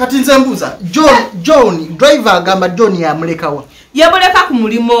kati nze mbuuza John driver agamba John yamulekawa yamuleka ku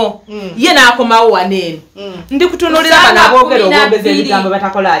mulimo ye n'akomawo waneeno ndi kutunulira bano aboogera obwogezi ebigambo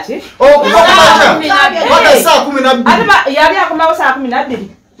batakola ki yali akomawo saa 12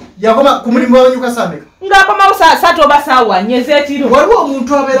 yakoma ku mulimu w'abanyuka sameka ng'akomawo saa 3 oba saa 4 ez'ekiro waliwo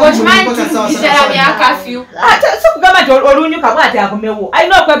omuntu abeera ate si kugamba nti olunyuka bw'ati akomewo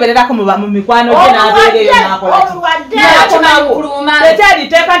alina okwebererako mu mikwano gye n'abeereyo n'akolaki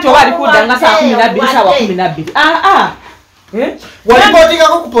ekyaliteeka nti oba ali kudda nga saa 12 saawa 12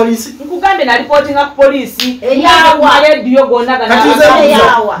 walipootingako ku polisi nkugambye nalipootinga ku polisi rediyo gonna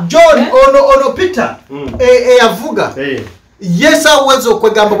John ono Peter eyavuga yes aweze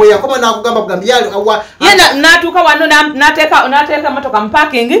okwegamba bwe yakoma n'akugamba kugamba ye n'atuuka wano n'ateeka motoka mu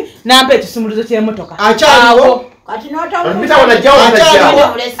parking n'ampa ekisumuluzo ky'emmotoka akyaliwo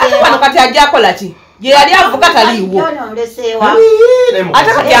wano kati ajja akola ki ye yali avuga taliiwo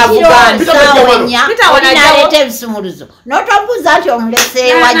ate kati avugaaleta ebisumuluzo notombuuza nti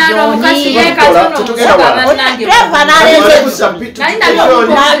omuleseewa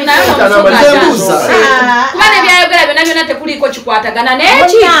byayogera byonna byonna tekuliiko kikwatagana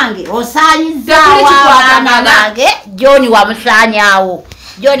nekinange osaanyizaawo abaana bange John wamusaanyaawo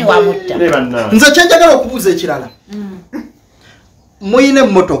John wamutta nze kyenjagala okubuuza ekirala muyina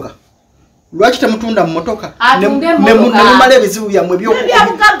emmotoka lwaki temutunda mu motoka nemumala ebizibu byammwe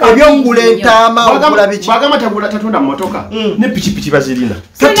ebyokugula entaama okugula biki bagamba tatunda mu motoka ne pikipiki bazirina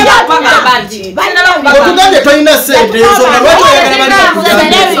otugambye tolina sente ezo nga lwaki oyagala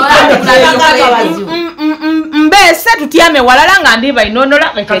mbese tutyame walala nga ndi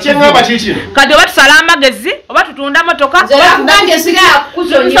bayinonola kati oba tusala amagezi oba tutunda motoka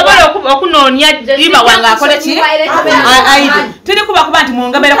tusobola okunoonya iba wange akole ki tiri kuba nti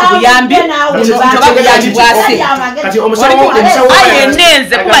mungamera ku buyambi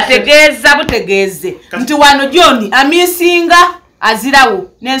ayenenze kubategeeza butegeeze nti wano John amisinga azirawo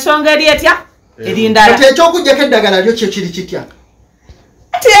n'ensonga eri etya erindala kati ekyokujjako eddagala lyo kyekiri kitya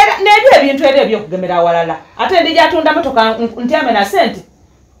n'ebyo ebintu era ebyokugemera awalala ate ndi gyatunda motoka ntyame na sente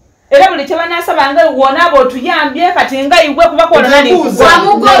era buli kye banasaba nga wona abo tuyambye kati nga iwe kuba ko nani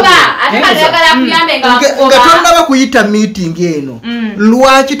wamugoba ate ayagala kuyambe nga wamugoba nga tonaba kuyita meeting eno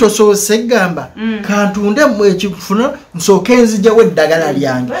lwaki tosoose gamba kantunde mu ekifuna nsooke nzijawo eddagala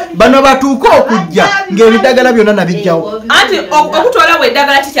lyange bano batuuke okujja ng'ebidagala byonna nabijjawo anti okutwalawo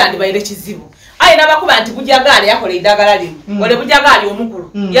eddagala kikyandibaire kizibu Ayina bakuba nti Bujagali yakola eddagala limu ole Bujagali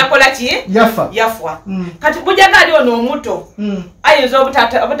omukulu yakola ki yafa kati Bujagali ono omuto ayinza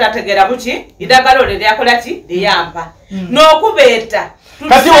obutategeera buki eddagala ole yakola ki liyampa n'okubeeta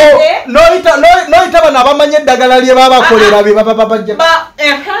kati noyita bano abamanya eddagala lye babakolera be babajja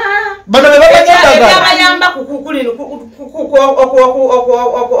bano be bamanya eddagala bayamba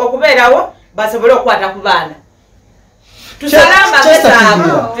okubeerawo basobole okukwata ku baana tusalamba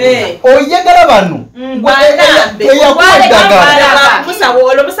besabo oyagala bano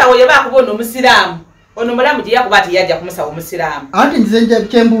musawo yebakuba omusiraamu ono mulamu gye yakuba ati yajja kumusawo omusiraamu anti nze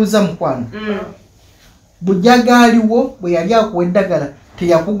kyembuuza mukwano Bujagali wo bwe yali akuwa eddagala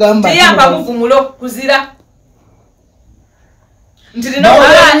teyakugamba teyamba muvumulo kuzira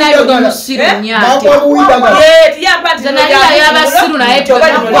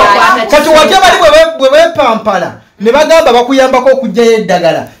kati wate bali bwe bepampala ne bagamba bakuyambako okujjayo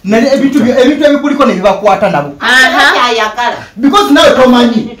eddagala nali ebintu ebikuliko ne bibakwata nabo because nawe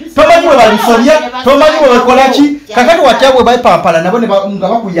tomanyi bwe balisobya tomanyi bwe bakolaki kakati wate bwe bepampala nabo nga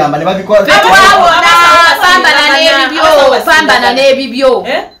bakuyamba ne babikola pambana n'ebibyo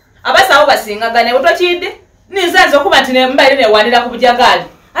abasawo basingagane otokidde ninzaza okuba nti mbaire newandira ku Bujagali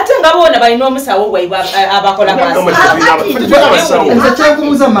ate nga boona balina omusawo gwaibwe abakola nze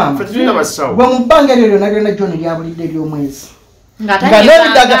kyenkubuuza maama gwe mu bbanga eryo lyonna lyonna John lyabulidde ery'omwezi nga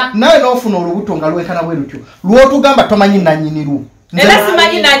n'ebidaga nawe n'ofuna olubuto nga lwenkana bwe lutyo lwotugamba tomanyi nanyiniru era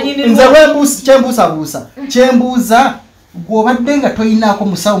simanyi nanyiniru nze kyembuusabuusa kyembuuza gw'obadde nga toyinaako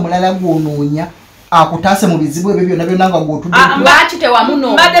musawo mulala gw'onoonya akutaase mu bizibu ebyo byonna byonna nga gw'otudde lwaki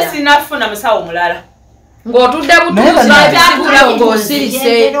tewamunoonya mbadde sinafuna musawo mulala ng'otudde butuuzi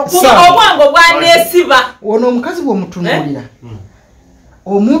ng'osirise obwange obwaneesiba ono omukazi bw'omutunuulira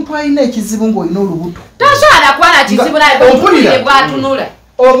omuntu alina ekizibu ng'olina olubuto tosobola kuba na kizibu naye bwatunula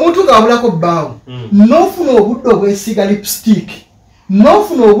omuntu ng'abulako bbaawo n'ofuna obudde obwesiiga lipstick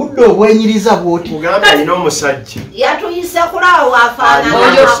n'ofuna obudde obwenyiriza bw'oti alina omusajja yatuyise kulaba wafaanana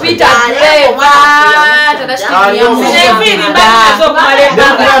oyo Peter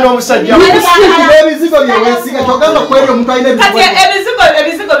n'ebizigo byewesiiga kyogamba kweri omuntu alina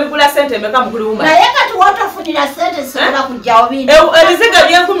ebizigo bigula sente emeka mukuli wuma naye kati wotofunira sente zisobola kujjawo bintu ebizigo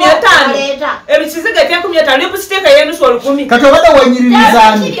by'enkumi 5 ebikizigo eky'enkumi 5 lipusiteeka y'enusu 10 kati obadde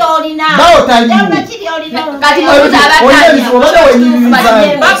wenyiririzaani bawo taliwo kati obadde wenyiririzaani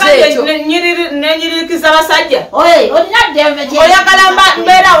nenyiririkiza basajja olina ddembe oyagala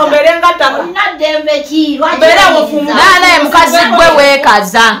mbeerawo mbeere ngattaka olina ddembe ki mbeerawo fumu naye mukazi gwe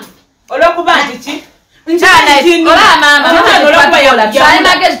weekaza olwokuba nti ki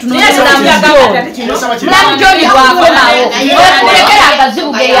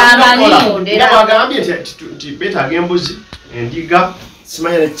bagambye nti beetaaga embuzi endiga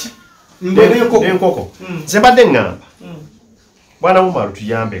simanyaki enkoko nze mbadde ŋŋamba bwana mumalu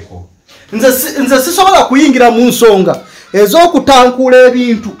tuyambeko nze sisobola kuyingira mu nsonga ez'okutankuula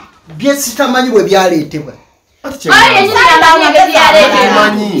ebintu bye sitamanyi bwe byaleetebwa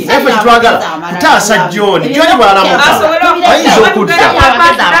efe kitwagala kutaasa John bwalamuka ayinza okudda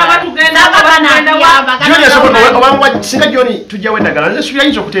John yasobola singa John tujjawo eddagala nze subi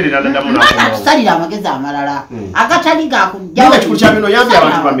ayinza okuteerera tusalira amagezi amalala agatali gakujjawo kikulu kya bino oyambye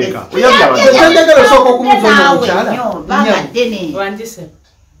abantu bameka oyambye abantu enjagala osooka okubuuza omukyala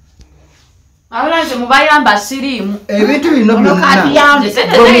abalanze mubayamba siriimu ebintu bino byonna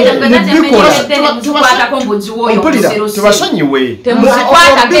tubasonyiwe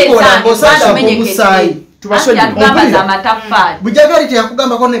Bujagali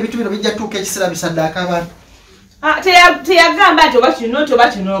teyakugambako n'ebintu bino bijja tuuka ekiseera bisaddaaka abantu teyagamba nti oba kino nti oba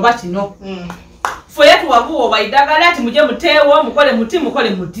kino oba kino foye tuwabuwa obaidagala ati muje muteewo mukole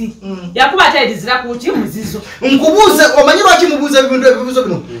muti yakuba atayidizira kuki muzizo nkubuuze omanyi lwaki mubuuza ebibuuzo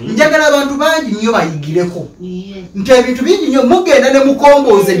bino njagala abantu bangi nnyo bayigireko nti ebintu bingi nnyo mugenda ne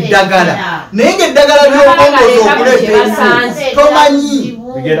mukombooza eddagala naye ng'eddagala ly'okombooza okuleeta tomanyi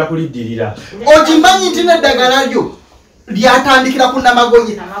bigenda kuliddirira okimanyi nti n'eddagala lyo lyatandikira ku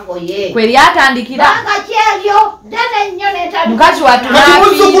namagoye kwe lyatandikira mukazi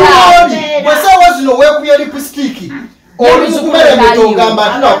watulakiiraoli bweseewo zino weekubye lipusitiiki oluzukumerembe ogamba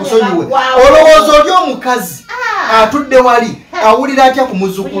ati nakusonyiwe olowooza oli omukazi atudde wali awulira atya ku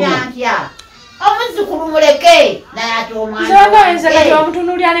muzzukulu omuzukulu muleke naye ate omwana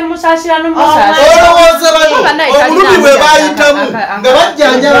byali musasira n'omusasira. Olowooza bano obulumi bwe baayitamu nga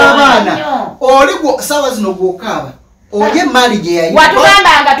bajjanjaba abaana. Oli sawa zino gw'okaaba. Olye emmaali gye yayita.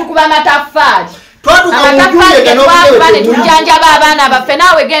 Watugambanga tukuba amataffaali. Amataffaali tujjanjaba abaana baffe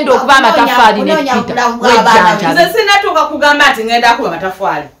naawe genda okuba amataffaali neppita. Nze sinatuuka kugamba nti ngenda kuba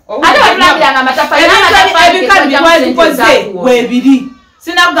amataffaali. Ate watulambiranga amataffaali ebikalu bye twazikoze weebiri.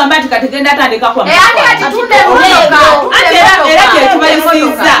 Sinakugamba nti kati genda atandika kwa era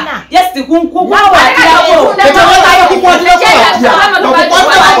kyekibayisiza yesi kukwatirawo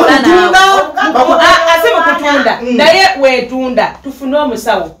asimu kutunda naye weetunda tufune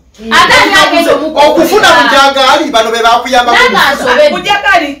omusawo okufuna Bujagali bano be bakuyamba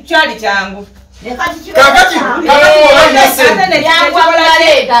Bujagali kyali kyangu kakati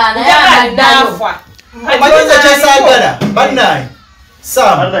omanyiza kyesaagala bannaye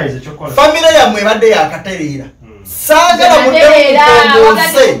Sam, family yammwe ebadde yakatereera. Saagala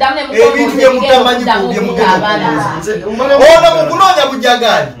mutemukomboze ebintu bye mutamanyi ku bye mutemukomboze. Ono mukunoonya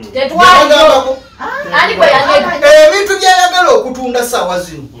Bujagali. Ebintu by'ayagala okutunda ssaawa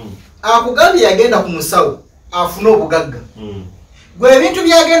zino. Akugambye yagenda ku musawo afune obugagga. Gwe ebintu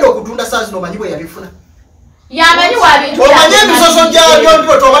by'agenda okutunda ssaawa zino omanyi bwe yabifuna. Yamanyi wabintu. Omanyi emisoso gyabyo nti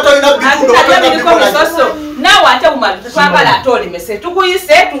toba talina bitundo nawe ate umali twagala ate olimese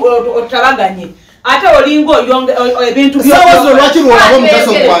tukuyise tutabaganye ate olingo ebintu byosawazo lwaki lwolaba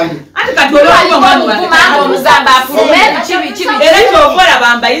omugaso gwange ate kati olomuzamba era kyokola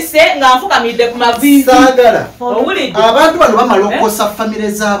bambayise nga nfukamidde ku mavivi saagala abantu bano bamala okukosa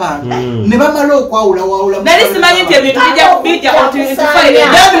famire z'abantu ne bamala okwawulawawula nali simanyi nti ebintu bijja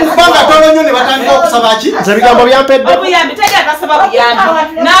mukubanga tono nnyo ne batandika okusaba ki ebigambo byampedde obuyambi teri atasaba buyambi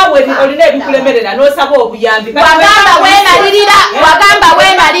naawe olina ebikulemerera n'osaba obuyambi wagamba weemalirira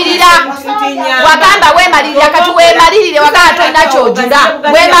kati weemalirire wagamba tolina kyojula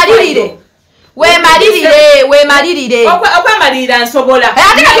weemalirire okwemalirira nsobola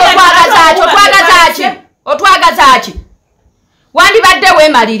ate kati otwagaza ki wandibadde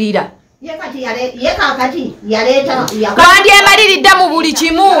weemalirira wandyemaliriddde mu buli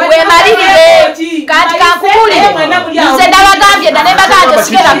kimu weemalirire kanti kankubulire nze nabagambye dda nebagambye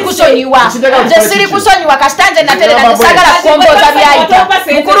sigenda kusonyiwa nze siri kusonyiwa kasita nze naterera nesagala kukomboza byayita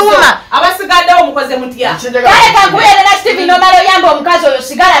mukuluma abasigaddewo mukoze mutya kale kankubulire na Steven omala oyamba omukazi oyo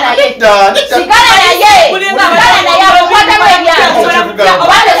sigala naye akukwatamu ebyange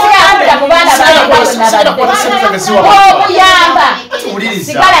obande siyambula mu baana obuyamba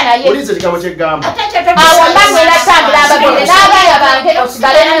sigala naye awo mbamwera tambula ababiri n'abaana bange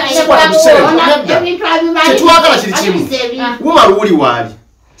osigale kyetwagala kiri kimu wumala wuli waali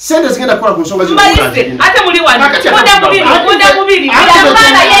sente zigenda kukola ku nsonga ate muli wano munda mubiri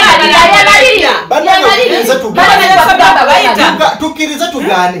tukkirize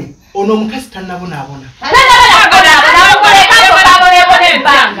tugaane ono omukazi tannabonaabona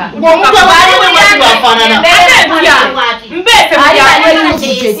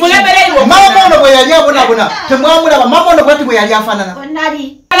mama ono bwe yali abonabona temwamulaba mama ono bwati bwe yali afaanana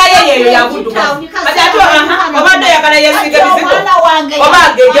yeyo yakudduka obadde oyagala yesiga bizigo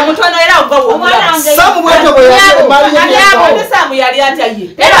obageje mutono era samu bwete bwe yali samu yali atyaye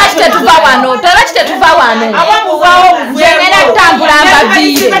teraki tetuva wano zemera kutambula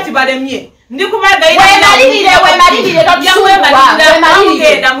mbaviire kibalemye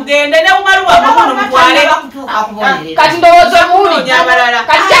mugende neumaluwa mamuno mutwale kati ndowooza muwuli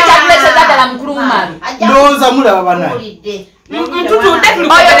kati kyekyakuleseza ddala mukulu wumali ndowooza mulaba banaye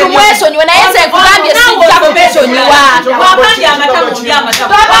oyo tumwesonyiwe naye nze nkugambye sijja kumwesonyiwa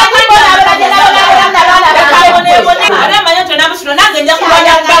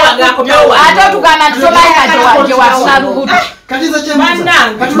ate otugamba nti tomanyi gye wafuna lubuto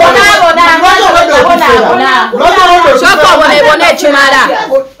soka obonebona ekimala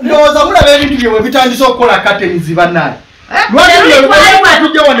ndowooza mulaba ebintu byebwe bitandise okukola katenizi bannaye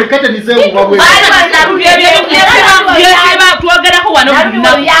lwatujja wano katenizi twogerako wano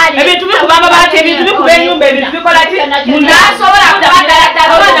ebintu bikubamba baati ebintu bikuba enyumba ebintu bikola ki mundasobola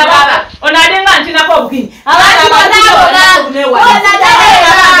ono alinga ntinako obukinyi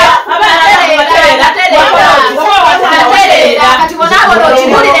kati bonaabona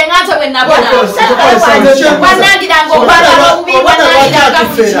okimulire nganze bwe nabona wanangiranga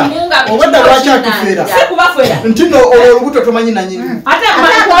obwadda lwaki atufeera ntino olwo olubuto tomanyi nanyini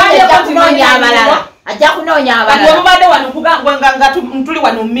ajja kunoonya abalala obubadde wano nga tuli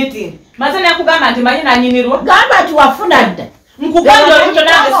wano mu meeting maze nekugamba nti manyi nanyinirwa gamba nti wafuna dda nkugambye olubuto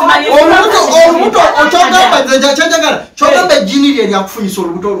nange simanyi olubuto okyogamba nze kyonjagala kyogamba ejjini lye lyakufunyisa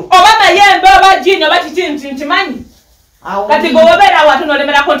olubuto olwo oba mayembe oba jini oba kiki nti nkimanyi kati gobera watu no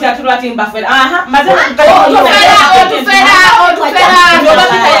lemera konti atulwa timba fera aha maze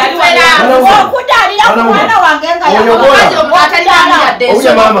okudalira kumwana wange nga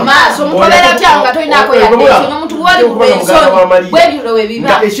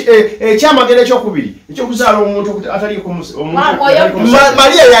ekyamagero ekyokubiri ekyokuzaala omuntu ataliko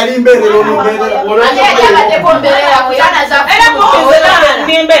Maria yali mbeerera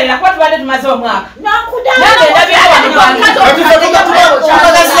nimbeerera kuba tubadde tumaze omwaka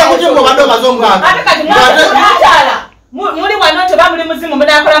muli wano tebamuli muzimu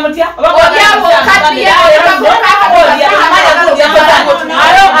munakola mutya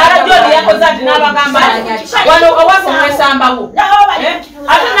joni yakoze ati n'abagamba wano owasomwesambawo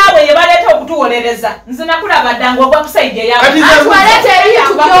ate naawe yebaleeta okutuwolereza nze nakulaba ddanga ogwa kusaija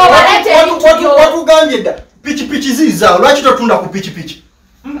watugambye dda pikipiki ziizaawo lwaki totunda ku pikipiki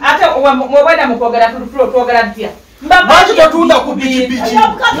ate mwebwenda mukwogera twogera tutya lwaki totunda ku pikipiki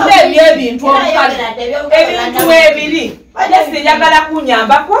ebyo ebintu omukale ebintu ebiri esi njagala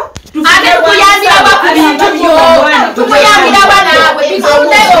kunyambako ate tukuyambira bakubintu byo tukuyambira banaabwe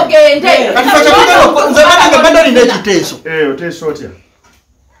bikunde ogende nze banange bado nina ekiteeso oteesa otya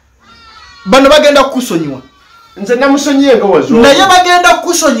bano bagenda kukusonyiwa nze namusonyiye nga wazo naye bagenda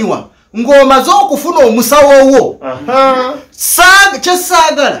kukusonyiwa ng'omaze okufuna omusawo wo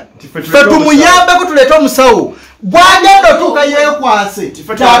kyesaagala fe tumuyambeko tuleete omusawo bwagenda otuuka yeekwase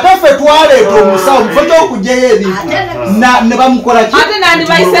ate ffe twaleeta omusawo mufo kyokugyayo ebintu ne bamukolaki ate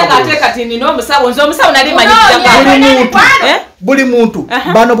nandibayise ng'ate kati nina omusawo nze omusawo nali buli muntu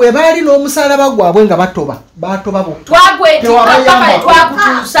bano bwe baali n'omusalaba gwabwe nga batoba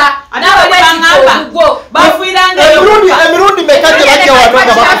twakutuusa emirundi meka tebajja wano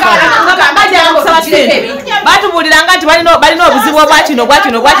nga batubuliranga nti balina obuzibu obwakino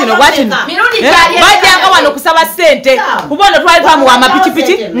bajjanga wano kusaba sente kuba ono twali twamuwa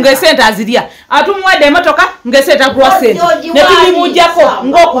amapikipiki ng'esente azirya atumuwadde emotoka ng'esente akulwa sente ne tubibujjako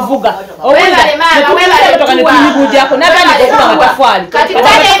ng'okuvuga owuliraemotoka ne tubibujjako natandika okuba amatafwali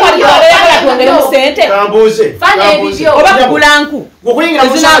twongeremu sente oba kugula nku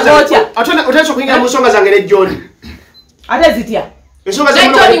otesa okuyingira mu nsonga zange ne John ate zitya ensonga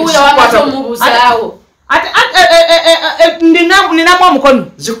ninamu omukono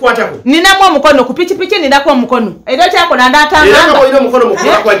zikwatako ninamu omukono ku pikipiki ninako omukono era kyakola ndatangamba omukono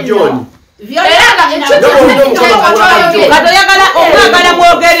mukula kwa John katoyagala omwagala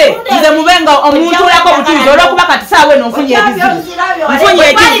mwogere nze mubenga omuntu olako obutuuzi olwokuba kati saawe eno nfunye ekizibu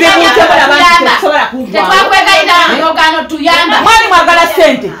kyobola bantu tekisobola kuggwamwali mwagala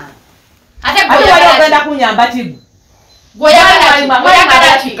sente ate wali ogenda kunyamba tigu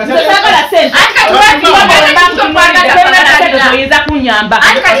oyinza kunyamba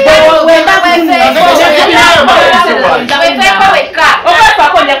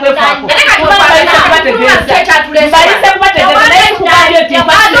okwefaako nja kwefaako mbalise kubategeeza naye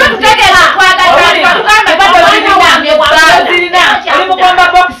oli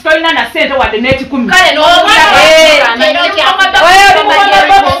mukomba box tolina na sente wadde n'ekikumi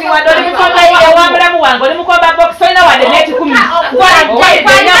owamulamu wange oli mukomba box tolina wadde n'ekikumi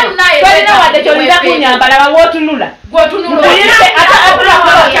tolina wadde kyoliza kunyamba laba wootunula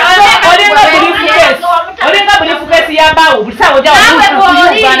olinga bulifukesi yambaawo buli saawa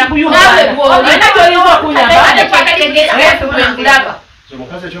ojawakuyungana olina kyolinza okunyamba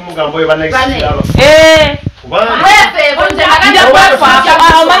omukazi ekyomugambo oyo banaomanyi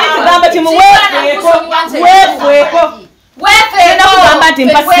kigambo kimuweefweeko nakugamba nti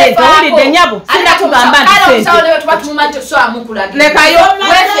mpa sente owulidde nyabo sinakugamba nti lekayo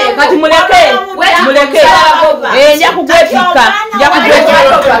kati muleke nja kugwetikka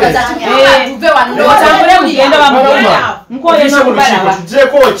otambule mugenda bamugenda nkoye n'okubalaba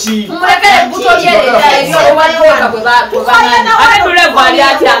ate tulevu ali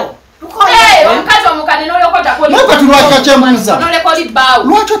atya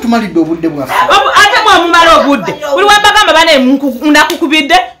lwaki otumalidde obudde bwaffe ate mwamumala obudde buli wambagamba bane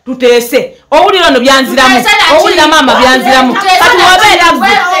nakukubidde tuteese owulira ono byanziramu owulira maama byanziramu kati wabeera gwe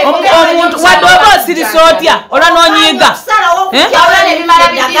omuntu wadde oba osirisa otya olwa n'onyiiga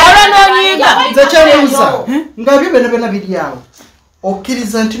nze kyembuuza nga byo byonna biri awo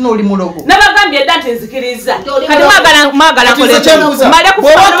okkiriza nti n'oli mulogo nabagambye edda nti nzikiriza kati mwagala male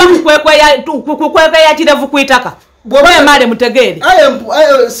kukwekeya kirevu kwitaka mwemale mutegeere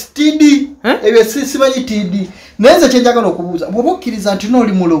td ebyo simanyi td naye nze kyenjagala okubuuza bw'oba okkiriza nti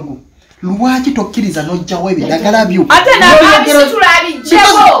n'oli mulogo lwaki tokkiriza n'ojjawo ebiragala byo ate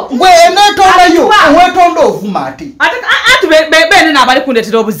gwe neetondayo weetonda ovuma ate bene naabali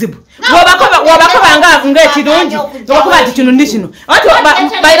kundetera obuzibu wabakaba ngaekirungi okuba nti kino ndi kino ati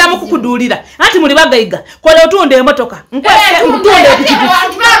bayira mu kukuduulira anti muli bagayiga kola otunda emotoka ntunda epikipiki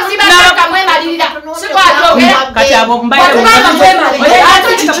abo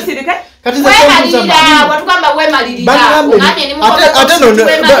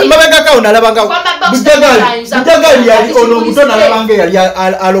mabegaka onalabanga Bujagali yali ono omuto nalabanga yali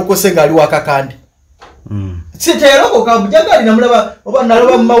alokose ngali wakakandi siteerokoka Bujagali namulaba oba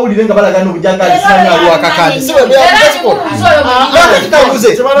nalaba mu mawulire nga balaga n'Obujagali simanyi ali wakakandi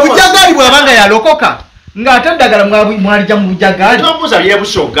Bujagali bwabanga yalokoka ng'ate eddagala mwalija mu Bujagali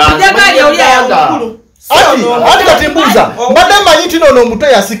ati kati mbuuza mbadde mmanyi nti noono omuto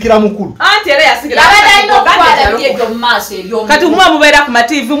yasikira mukulu kati mwe mubeera ku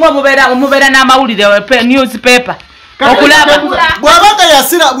mativi mwe mubeera n'amawulire newspaper okulaba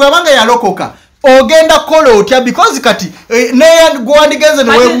bwabanga yalokoka ogenda kukola otya because kati gwandigenze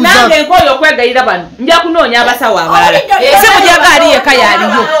nange nkoyo okwegayira bano nja kunoonya abasawo abalala si Bujagali yekka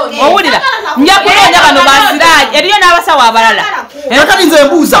yaliyo owulira nja kunoonya bano basiraaji eriyo n'abasawo abalala kati nze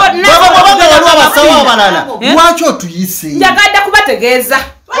mbuuza bwabanga waliwo abasawo abalala lwaki otuyise njagadde kubategeeza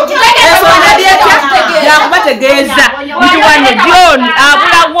yakubategeeza nti wano John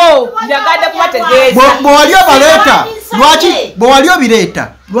abulawo njagadde kubategeeza bwewali obaleeta bwewali obireeta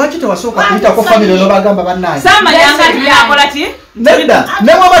lwaki tewasooka kuyitako famire nobagamba bannange samanyanga nti yakola ki nedda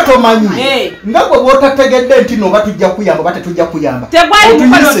newaba tomanyi nga gwe bwotategedde nti noba tujja kuyamba oba tetujja kuyamba tegwali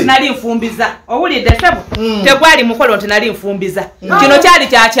mukolo nti nali nfumbiza owulidde sebo tegwali mukolo nti nali nfumbiza kino kyali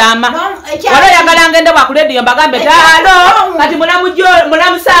kyakyama wala oyagala ngende bwa ku lediyo mbagambe taalo kati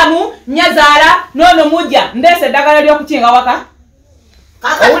mulamu Saamu nyazaala noono mujja ndeesa eddagala ly'okukinga waka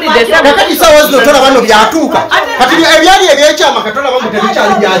kakati sawa zino tolaba no byatuuka kati ebyali ebyekyama katolaba mu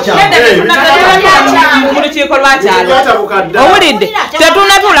tebikyali byakyama mu lukiiko lwa kyalo owulidde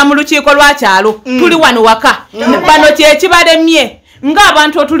tetunatuula mu lukiiko lwa kyalo tuli wano waka bano kyekibalemye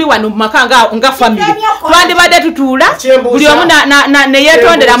ng'abantu otuli wano mu maka nga famire twandibadde tutuula buli omu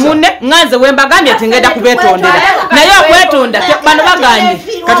neyeetondera munne nganze wembagambye ati ngenda kubeetondera naye okwetonda bano baganye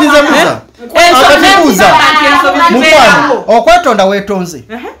kati nze mbuuza mukwano okwetonda weetonze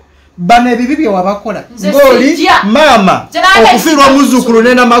bano ebibi bye wabakola ng'oli maama okufiirwa omuzzukulu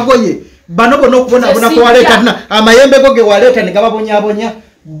nena magoye bano bonna okubonabona kwewaleeta amayembe go ge waleeta ne gababonyabonya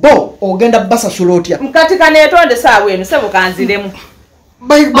bo ogenda basasula otya kati kaneetonde saawa eno sebo kanziremu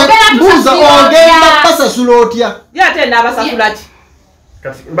mbuuza ogenda basasula otya yate naabasasula ki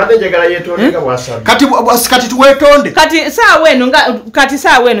kati tuweetonde kati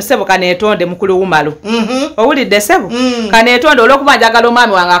saawa eno sebo kaneetonde mukulu Wumalu owulidde sebo kaneetonde olw'okuba njagala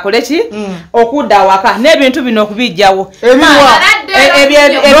omwami wange akole ki okudda awaka n'ebintu bino okubijjawo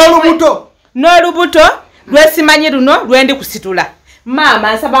n'olubuto lwesimanyi luno lwendi kusitula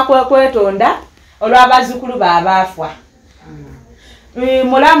maama nsaba kwetonda olw'abazzukulu baabaafa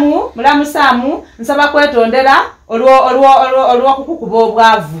mulamu Saamu nsaba kwetondera olw'okukukuba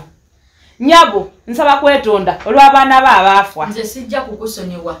obwavu nyabo nsaba kwetonda olw'abaana baabaafa nze sijja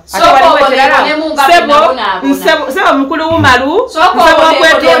kukusonyiwa sebo mukulu Wumalu nsaba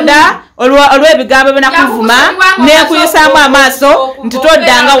okwetonda olw'ebigambo byenakuvuma n'ekuyisaamu amaaso nti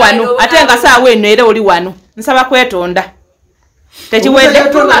toddanga wano ate nga saawa eno era oli wano nsaba kwetonda tekiwedde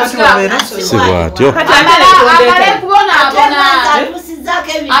sibwatyo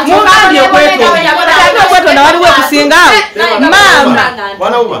okwetonda waliwo ekusingawo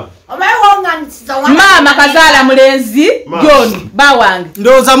maama kazaala mulenzi John bawange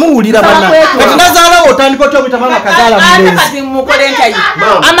ndowooza muwulira bana kati nazaalawo otandika otya obuyita maama kazaala mulenzi kati mukole enkayi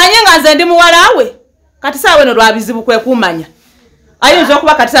amanye nga nze ndi muwalaawe kati saawa eno lwabizibu kwekumanya ayinza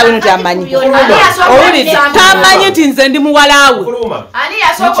okuba kati saawa eno tyamanyi owulidde tamanyi nti nze ndi muwalaawe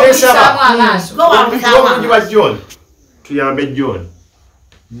tuyambe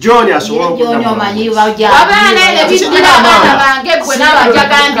John asobola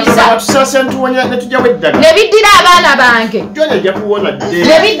nebiddira abaana bange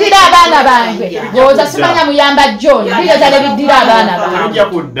nebiddira abaana bange goza simanya muyamba John biyoza nebiddira abaana bange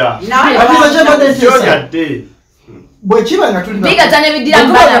bwekiba nga tuli bigaza nebiddira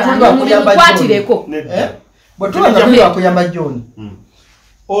abaana mukwatireko bwetuba nga tuli bakuyamba John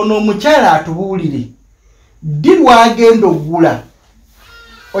ono omukyala atubuulire ddi lwagenda ogula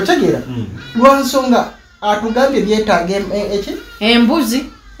otegeera lwansonga atugambye byetaaga embuzi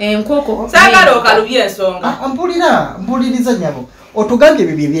enkoko saagala okalubye ensonga mpuliriza nyabo otugambye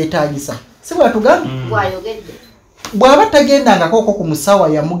ebyo byetaagisa si bwatugambye bwaba tagendangako ku musawa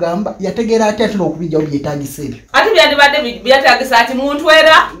yamugamba yategeera ati atino okubijjawo byetagisa ebyo ati byandibadde byetagisa ati muntu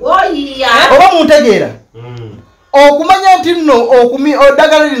era oba muntegeera okumanya nti nno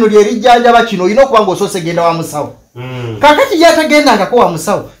oddagala lino lyerijjanjaba kino olina okuba ng'osoose genda wa musawo kakati yatagendangako wa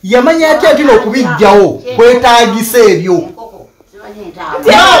musawo yamanya ati atino okubijjawo kwetagisa ebyo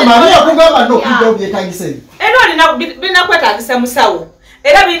maama yakugamba nno okubijjawo byetagisa ebyo era birina kwetagisa musawo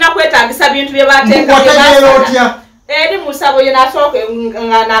era birina kwetagisa bintu bye bateeka wategeera otya eri musawo ye nasooka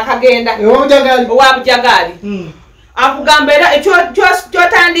nakagenda owa Bujagali akugamba era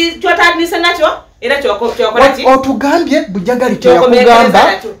kyotandise nakyo era kyokola ki otugambye Bujagali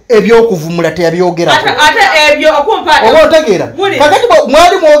teyakugamba ebyokuvumula teyabyogerako ate ebyo okumpa oba otegeera kakati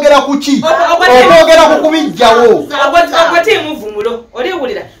mwali mwogera ku ki okwogera ku kubijjawo ogweti muvumulo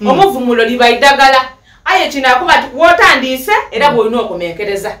oliwulira omuvumulo liba iddagala aye kinakuba nti wotandise era bwolina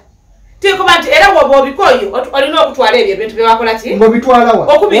okumenkereza tikuba nti era woba obikoyo olina okutwala ebyo ebintu byewakola ki ng'obitwalawa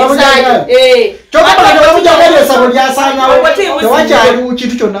okubizaayo Bujagali esabo lyasaanawo tewakyaliwo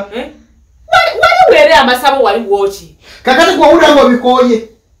kintu kyonna waliwo eri amasabo waliwo ki kakati gwowulira ng'obikooye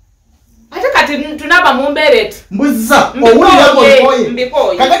ate kati tunaba mu mbeera eti mbuzza owulira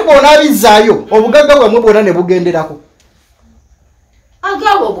ng'obikooye kakati bw'onaabizaayo obugagga bwamwe bwonna ne bugenderako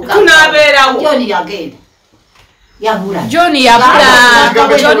tunabeerawo John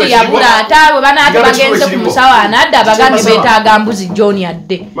yabula ate abo banaati bagenze ku musawo anadda abagambe beetaaga mbuzi John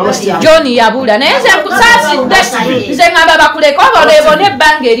adde John yabula naye nze nkusaasidde nze ngamba bakuleka oboneebona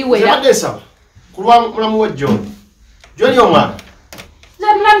ebbanga eriwera kulwa mulamu wa John omwana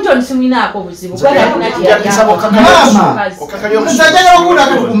nze mulamu John simuinaako buzibu nsajjala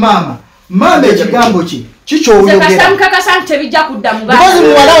okuwulako ku maama ekigambo ki kikyowulyogeramukakasa nti tebijja kudda mukozi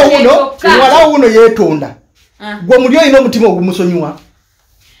muwala wuno yeetonda gwe muli olina omutima ogumusonyiwa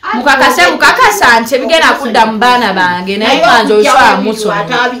mukakasa nti ebigenda kudda mu baana bange naye manzi osobola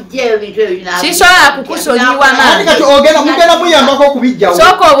musonyiwa sisobola kukusonyiwa kati mugenda muyambako okubijjawo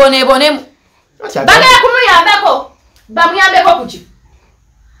sooka oboneebonemu bagenda kumuyambako bamuyambeko ku ki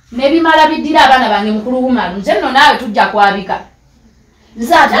nebimala biddira abaana bange mukulu wumalu nze nno naawe tujja kwabika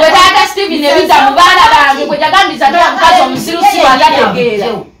wetaata Steven ebidda mu baana bange kwejagambiza nti omukazi omusirusiru atategeera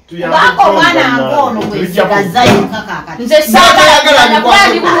nze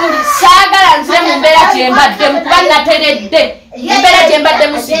saagala nzire mu mbeera gyembaddemu kuba nateredde embeera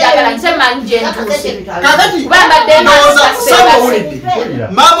gyembaddemu sijagala nze manyi gyentuuse kuba mbadde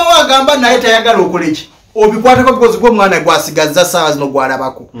maama wagamba naye tayagala okola eki obikwateko because gwe omwana gwasigazza saawa zino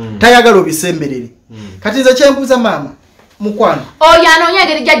gwalabako tayagala obisemberere kati nze kyembuuza maama mukwano oyo anoonya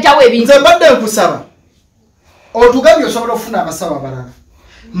engeri gyajjawo ebintu nze mbadde nkusaba otugambye osobola okufuna abasawo abalala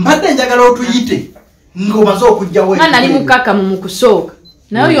mbadde njagala otuyite ng'omaze okugjawo nali mukakamu mu kusooka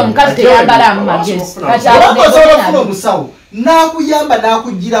naye oyo omukazi teyambalamu magezi osobola okufuna omusawo n'akuyamba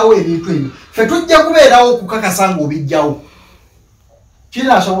n'akugirawo ebintu ebyo ffe tujja kubeerawo okukakasa ng'obijjawo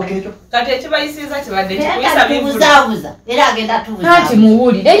kirinasoboka ekyo kati ekibayisiza kibadde kikuyisa bibuzaabuza era agenda tubuza anti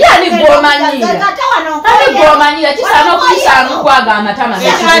muwulire ye ani gw'omanyira kisaana okuyisanga okwaga amatama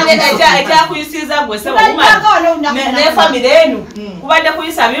ekyakuyisiza gwe ne famire enu kubadde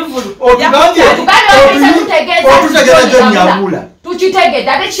kuyisa bivulu otutegera John Yabula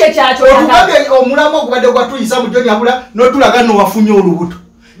tukitegedde ate kiki ekyakyo otugambye omulamu ogubadde gwatuyisa mu John Yabula n'otulaga nowafunye olubuto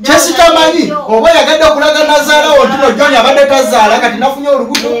kyesitamanyi oba yagadde okulaga nazaalawo ntino John abadde tazaala kati nafunye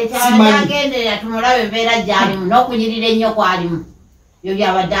olubuto simanyi agenderera tumulabe embeera gy'alimu n'okunyirira ennyo kwalimu ebyo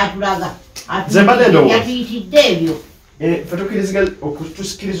byabadde atulaga yatuyitidde ebyo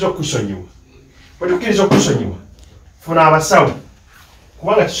tusikiriza okusonyiwa wetukiriza okusonyiwa funa abasawo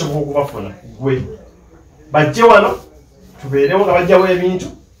kubanga kisoboka okubafuna gwe bajje wano tubeerewo nga bajjawo ebintu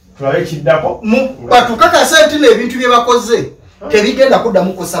tulabe ekiddako batukakase nti n'ebintu bye bakoze tebigenda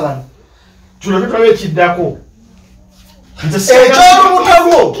kuddamu kusa bano tulabe ekiddako ekyolubuto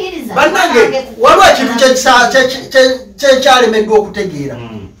lwo bannange waliwo ekintu kyekyalemeddwa okutegeera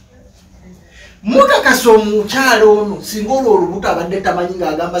mukakasa omukyala ono singa olwo olubuto abadde tamanyi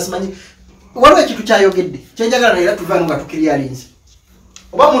ng'agamba simanyi waliwo ekintu kyayogedde kyenjagala naera tuvano nga tukiryalinzi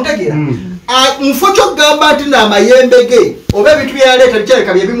oba muntegeera mufo kyokugamba nti n'amayembe ge oba ebintu byeyaleeta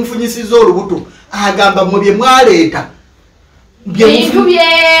bikyaleka bye bimufunyisiza olubuto agamba mwe bye mwaleeta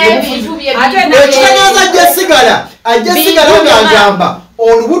ekitegeeza ajja sigala ng'agamba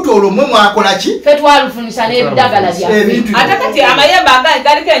olubuto olwo mwe mwakola ki ffe twalufunisa n'ebidagala byaffe ate kati amayembe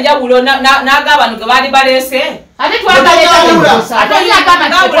galiko enjawulo n'ag'abano ge baali baleese ate twagaleeta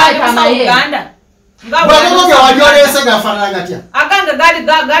amayembe Bw'agago bye wali oleese gafaanana gatya? Agange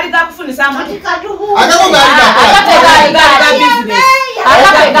gali gakufunisa amatu. Agago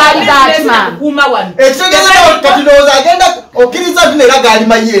ekitegeeza kati ndowooza agenda okkiriza nti neera gaali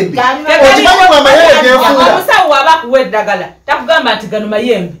mayembe. Okimanyi bwa mayembe geefuula. Omusawo waba akuwa eddagala takugamba nti gano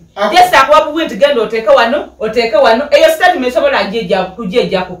mayembe. Yes, akuwa bubwe nti genda oteeke wano. Eyo statement esobola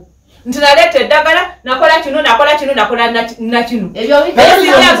kugyejjako. Nti naleeta eddagala nakola kino na kino.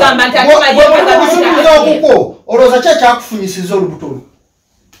 Agamba nti ate mayembe olowooza ki ekyakufunyisiza olubuto lwo?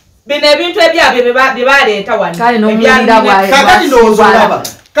 Bino ebintu ebyabwe bye baleeta wano. Kakati ndowooza olaba.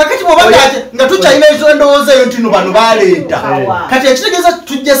 Kakati bw'oba nga tukyalina endowooza eyo nti no bano baleeta. Kati ekitegeeza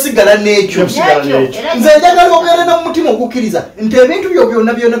tujja sigala n'ekyo. Nze njagala obeere n'omutima ogukkiriza nti ebintu byo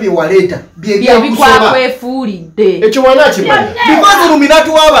byonna bye waleeta bye byakwefuulidde. Ekyo wali akimanyi. Because luminati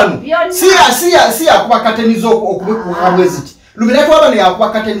w'abano si yakuba kateniza okubikuuka bweziti. Luminati w'abano yakuba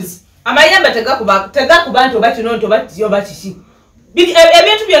kateniza. Amayembe tegakuba nti oba kino nti oba kiki.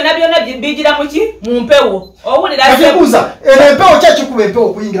 Ebintu byonna bigira muki mu mpewo. Owulira akibuuza empewo ki ekikuba empewo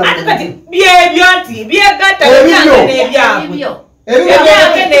okuyingira kati byebyo nti byegatta n'ebyabwe.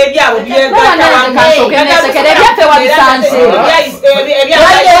 Ebyange n'ebyabwe byegatta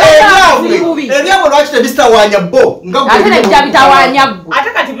ebyabwe lwaki tebisitawaanya bo ate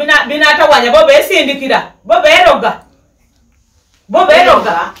kati binatawaanya bo beesindikira bo beeroga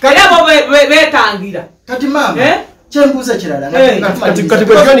era bo beetangira. Kati maama kyembuuza kirala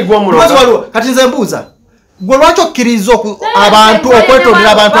kati nze mbuuza gwe lwaki okkiriza abantu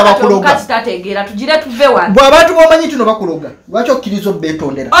okwetondera abantu abakuloga bw'abantu b'omanyi nti no bakuloga lwaki okkiriza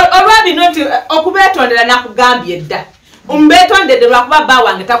obeetondera? Olwabino nti okubeetondera nakugambye edda mbeetondedde lwakuba bba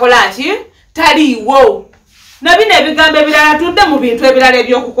wange takola ki taliiwo. Nabino ebigambo ebirala tudde mu bintu ebirala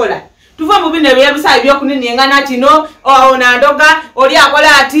ebyokukola. Tuva mu bino ebyebusawo ebyokuniningana kino ono andoga oli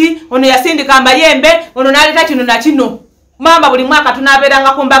akola ati ono yasindika amayembe ono n'aleeta kino na kino. Mama buli mwaka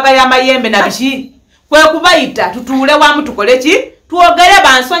tunaabeeranga ku mbaga y'amayembe na biki kwe kubayita tutuule wamu tukole ki twogere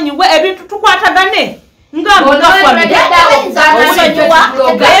bansonyiwe ebintu tukwatagane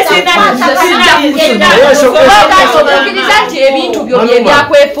okkiriza nti ebintu byo bye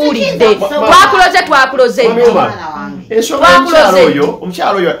byakwefuulidde twakuloze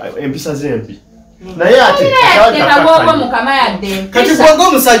omukyalo oyo empisa zembi naye ate kagwogo mukama yadde kati gwange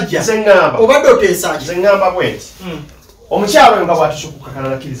omusajja obadde oteesaki zeŋŋamba bweti omukyalo oyo nga bw'atusukukakana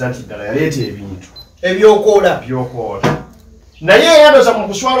Nakiriza nti ddala yaleeta ebintu ebyokoola naye yandoza mu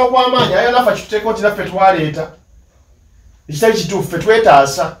kuswala okw'amaanyi ayo nafa kituteeka oti naffe twaleeta ekitali kituufu ffe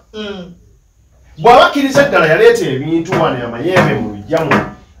twetaasa bw'aba akkiriza ddala yaleeta ebintu wano amayembe mu lujjamu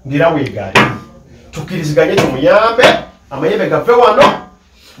ng'era weegaali tukkiriziganye tumuyambe amayembe gaffe wano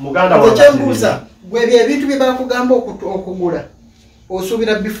muganda wakyembuuza bwebyo ebintu bye bakugamba okugula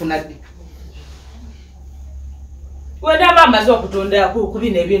osuubira bifuna ddi? Wenaba amaze okutunda ku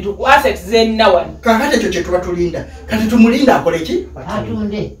bino ebintu ku assets zenna wano. Kakati ekyo kye tuba tulinda. Kati tumulinda akole ki?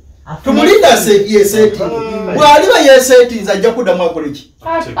 Atunde. Tumulinda yesetinga. Bw'aliba yesetinza ajja kuddamu akole ki?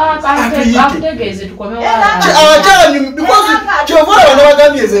 Atutegeeze tukome because kyovula bano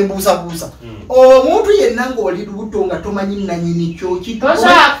bagambye ze mbuusabuusa. Omuntu yenna ng'oli lubuto nga tomanyi nanyini kyoki.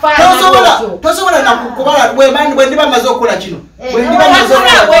 Tosobola nakukubala bwe ndiba maze okukola kino. Bwe ndiba maze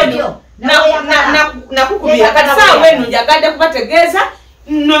okukola kino. Nakukubira kati saa wenu njagadde kubategeeza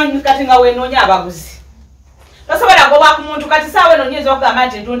kati nga wenoonya abaguzi. Tosobola goba ku muntu kati saa wenu nyinza okugamba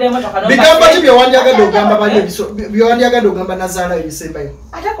nti ntunda emmotoka bigambo ki byewandyagadde ogamba bali byewandyagadde ogamba nazaala ebisembayo?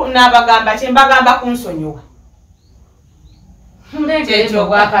 Ate naabagamba kye mbagamba kunsonyiwa.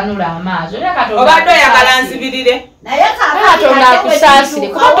 gwakanula amaaso obadde oyagala nzibirire naye Katonda akusaasire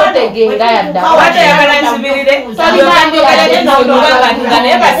kuba totegeera yadda obadde oyagala nzibirire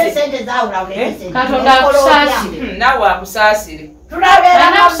Katonda akusaasire nawe akusaasire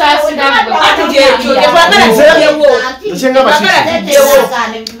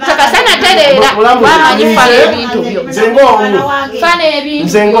takasana tereera wamanyi fana ebintu byo fana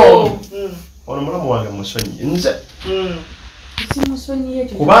ebintu ono mulamu wange musonyi nze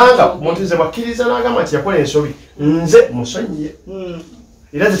kubanga omuntu nze bwakkiriza n'agamba nti yakola ensobi nze musonyiye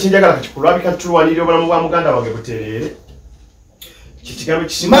era nze kinjagala kakikulwabika tulwanirira obulamu bwa muganda wange butereere kikigambo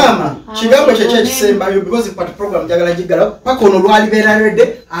maama kigambo kyekyo ekisembayo because part program njagala giggala paka ono lwalibeera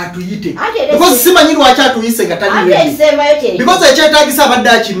redde atuyite because simanyi lwaki atuyise nga tali redde because ekyetaagisa abadde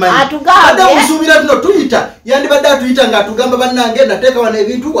akimanyi adde musuubira tuno tuyita yandibadde atuyita ng'atugamba bannange nateeka wano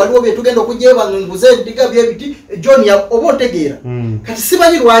ebintu waliwo bye tugenda okujeeba nguze ediga byebiti John oba otegeera kati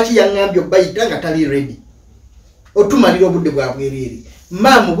simanyi lwaki yaŋŋambye obbayita nga tali redde otumalira obudde bwa bwereere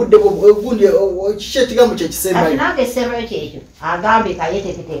mamu budde obundi kiki ekigambo kyekisembayo nange sero ekyo agambe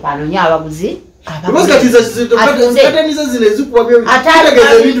kayeteekeko anoonya abaguzi Because kataniza zile zikuwa byo.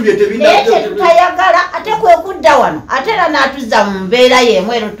 Ategeza ebintu bye tebinda. Tutayagala ate kwe kudda wano. Ate la natuza mu mbeera ye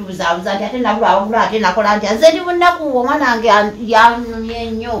mwero tubuzabuza ate nabula abula ate nakola nti nze ndi bunnaku omwana wange yanumye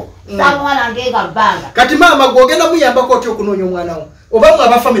nnyo. Sanga omwana wange gabanga. Kati mama gogenda muyamba ko otyo kunoonya omwana wo. Oba mu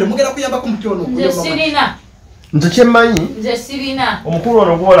abafamily mugenda kuyamba ku mutyono okuyo mama. Nze sirina. Nze kyemmanyi. Nze sirina. Omukulu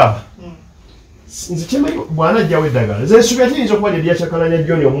ono gwolaba. Nze kyemmanyi bwana ajjawo eddagala. Nze subya tiyinza okuba lye lyakyakalannya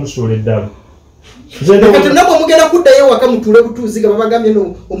John omusuula eddagala. Kati nabo mugenda kuddayo waka mutule butuziga babagambye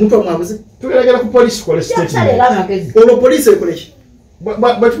no omuntu amwabuze. Tugeragera ku police kole statement. Ono police ekoleki.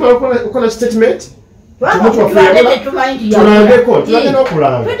 Batumala okola statement. Tulagenda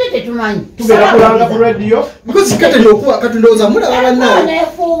okulanga. Tugenda kulanga ku radio. Because kate nokuwa katundoza mula babana.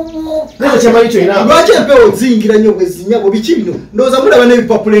 Nze kyemmanyi kyo ina. Lwaki empewo zingira nnyo bwezinya bo biki bino? Ndoza mula bana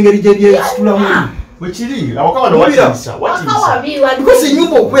ebipapula engeri gye byesitulamu. Wechiri awakawa no watinsa. Because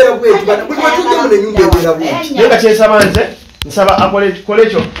inyumba okwera kwetu bana buli watujja mu nyumba ebera bwe. Nenga kyesabanze nsaba akole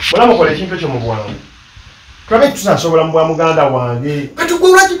kolecho mulamo kole kintu kyo mu bwangu. Twabe tusasobola mu bwa muganda wange. Kati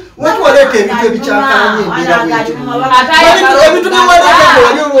gwe watu walete ebintu ebikyakanye ebira bwetu. Ebintu byawalete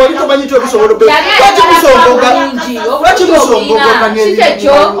wali tomanyi kyo bisobola be. Waki musongoga. Waki musongoga kanyeri.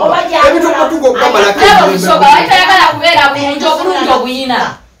 Ebintu kutugo kwamala kanyeri. Bisoga ayagala kubeera bulungi obulungi obuyina.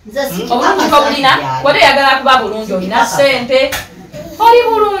 Obulungi obulina wali yagala kuba bulungi olina ssente. Oli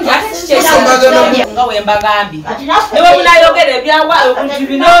bulungi ate kikyekyo nga wembagambye. Ne bwe munayogera ebyawa ebintu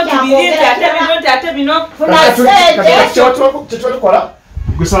bino tibirinde ate bino funa ssente. Tetukola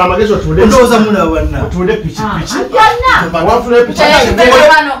gusala amagezi otude. Ndoza muna bana. Otude pichi. Wafuna pichi.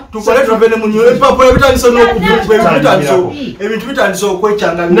 Tukole tubene munyo papa ebitandisa n'okubitandisa. Ebintu bitandisa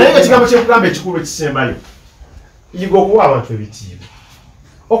okwekyanga. Naye kigambo kyekugamba ekikulu ekisembayo. Yiga okuwa abantu ebitiibwa.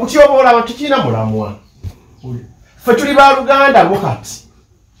 Okutyobola abantu kina mulamwa. Ffe tuli ba Luganda mukati.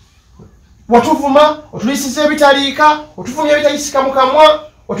 Watuvuma, otulisiza ebitaliika, otuvumya ebitayisika mu kamwa,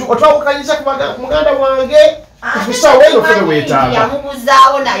 otwakukanyiza ku muganda wange. Tusawe eno febe weetaaga.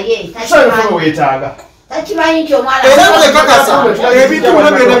 Yamubuzaawo naye. Tusawe febe weetaaga. Takimanyi nti omwana. Era bwe kakasa ebintu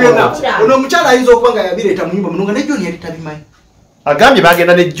byonna. Ono omukyala ayinza okuba nga yabireeta mu nyumba muno nga ne John yali tabimanyi. Agambye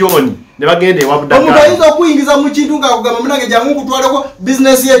bagenda ne John ne bagenda ewa Bujagali. Omuntu ayinza okuyingiza mu kintu nga kugamba munange jangu kutwaleko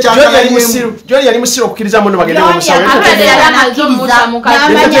business ye kyakala yali musiru. John yali musiru okukkiriza muno bagende mu musawo.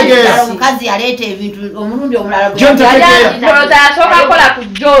 Omukazi yaleeta ebintu omulundi omulala. John tegeera. Ndowooza yasooka akola ku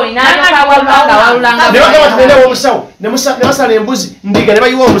John n'alyoka wamanga walulanga. Ne bagamba tugende ewa omusawo ne basala embuzi ndiga ne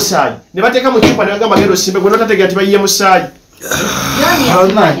bayiwa omusaayi ne bateeka mu kyupa ne bagamba genda osimbe gwe n'otategeera nti bayiye musaayi.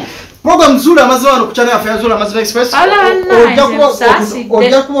 Program Zula Amaze wano ku channel ya Zula Amaze Express.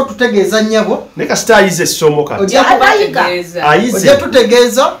 Ojja kuba tutegeeza nnyabo. Neka star ize somo kati. Ojja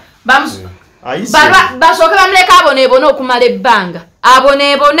tutegeeza. Basooke bamuleka aboneebone okumala ebbanga.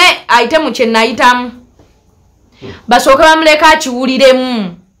 Aboneebone ayite mu kye nayitamu. Basooke bamuleka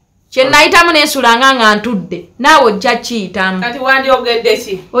akiwuliremu. Kye nayitamu n'ensulanga nga ntudde. Naawe ojja kiyitamu. Kati wandyogedde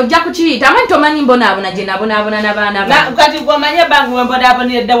ki? Ojja kukiyitamu enti omanyi mbonaabona gye nabonaabona n'abaana ba. Kati gw'omanye bangu we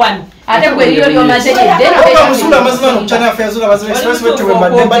mbonaabonedde wano. Ate gwe liyo lyomaze edde. Zula Amaze wano ku channel ya Zula Amaze Express wetu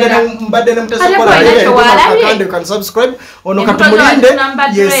mbadde ne mutesa kola kandi kan subscribe ono katumulinde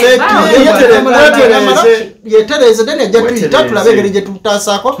yetereze dene je tuyita tulabe engeri gye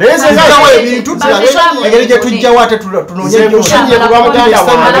tutasaako ngawe ebintu tulabe engeri gye tujja wate tunonye kushinje kwa muganda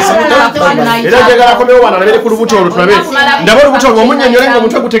wange era njagala komewo wana nabere ku lubuto olwo tulabe ndaba olubuto olwo omunnyonnyola nga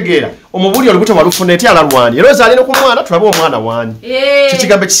omutwe gutegeera omubuli olubuto walufuna ety ala lwani era ozaalina ku mwana tulabe omwana wani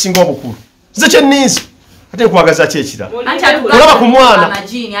kyekigambo ekisinga obukulu nze kyenninzi ate nkwagaza ki ekira olaba ku mwana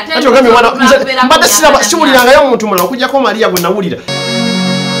ate ogambye mwana mbadde siwulirangayo omuntu mulala okugyako Mariya gwe nawulira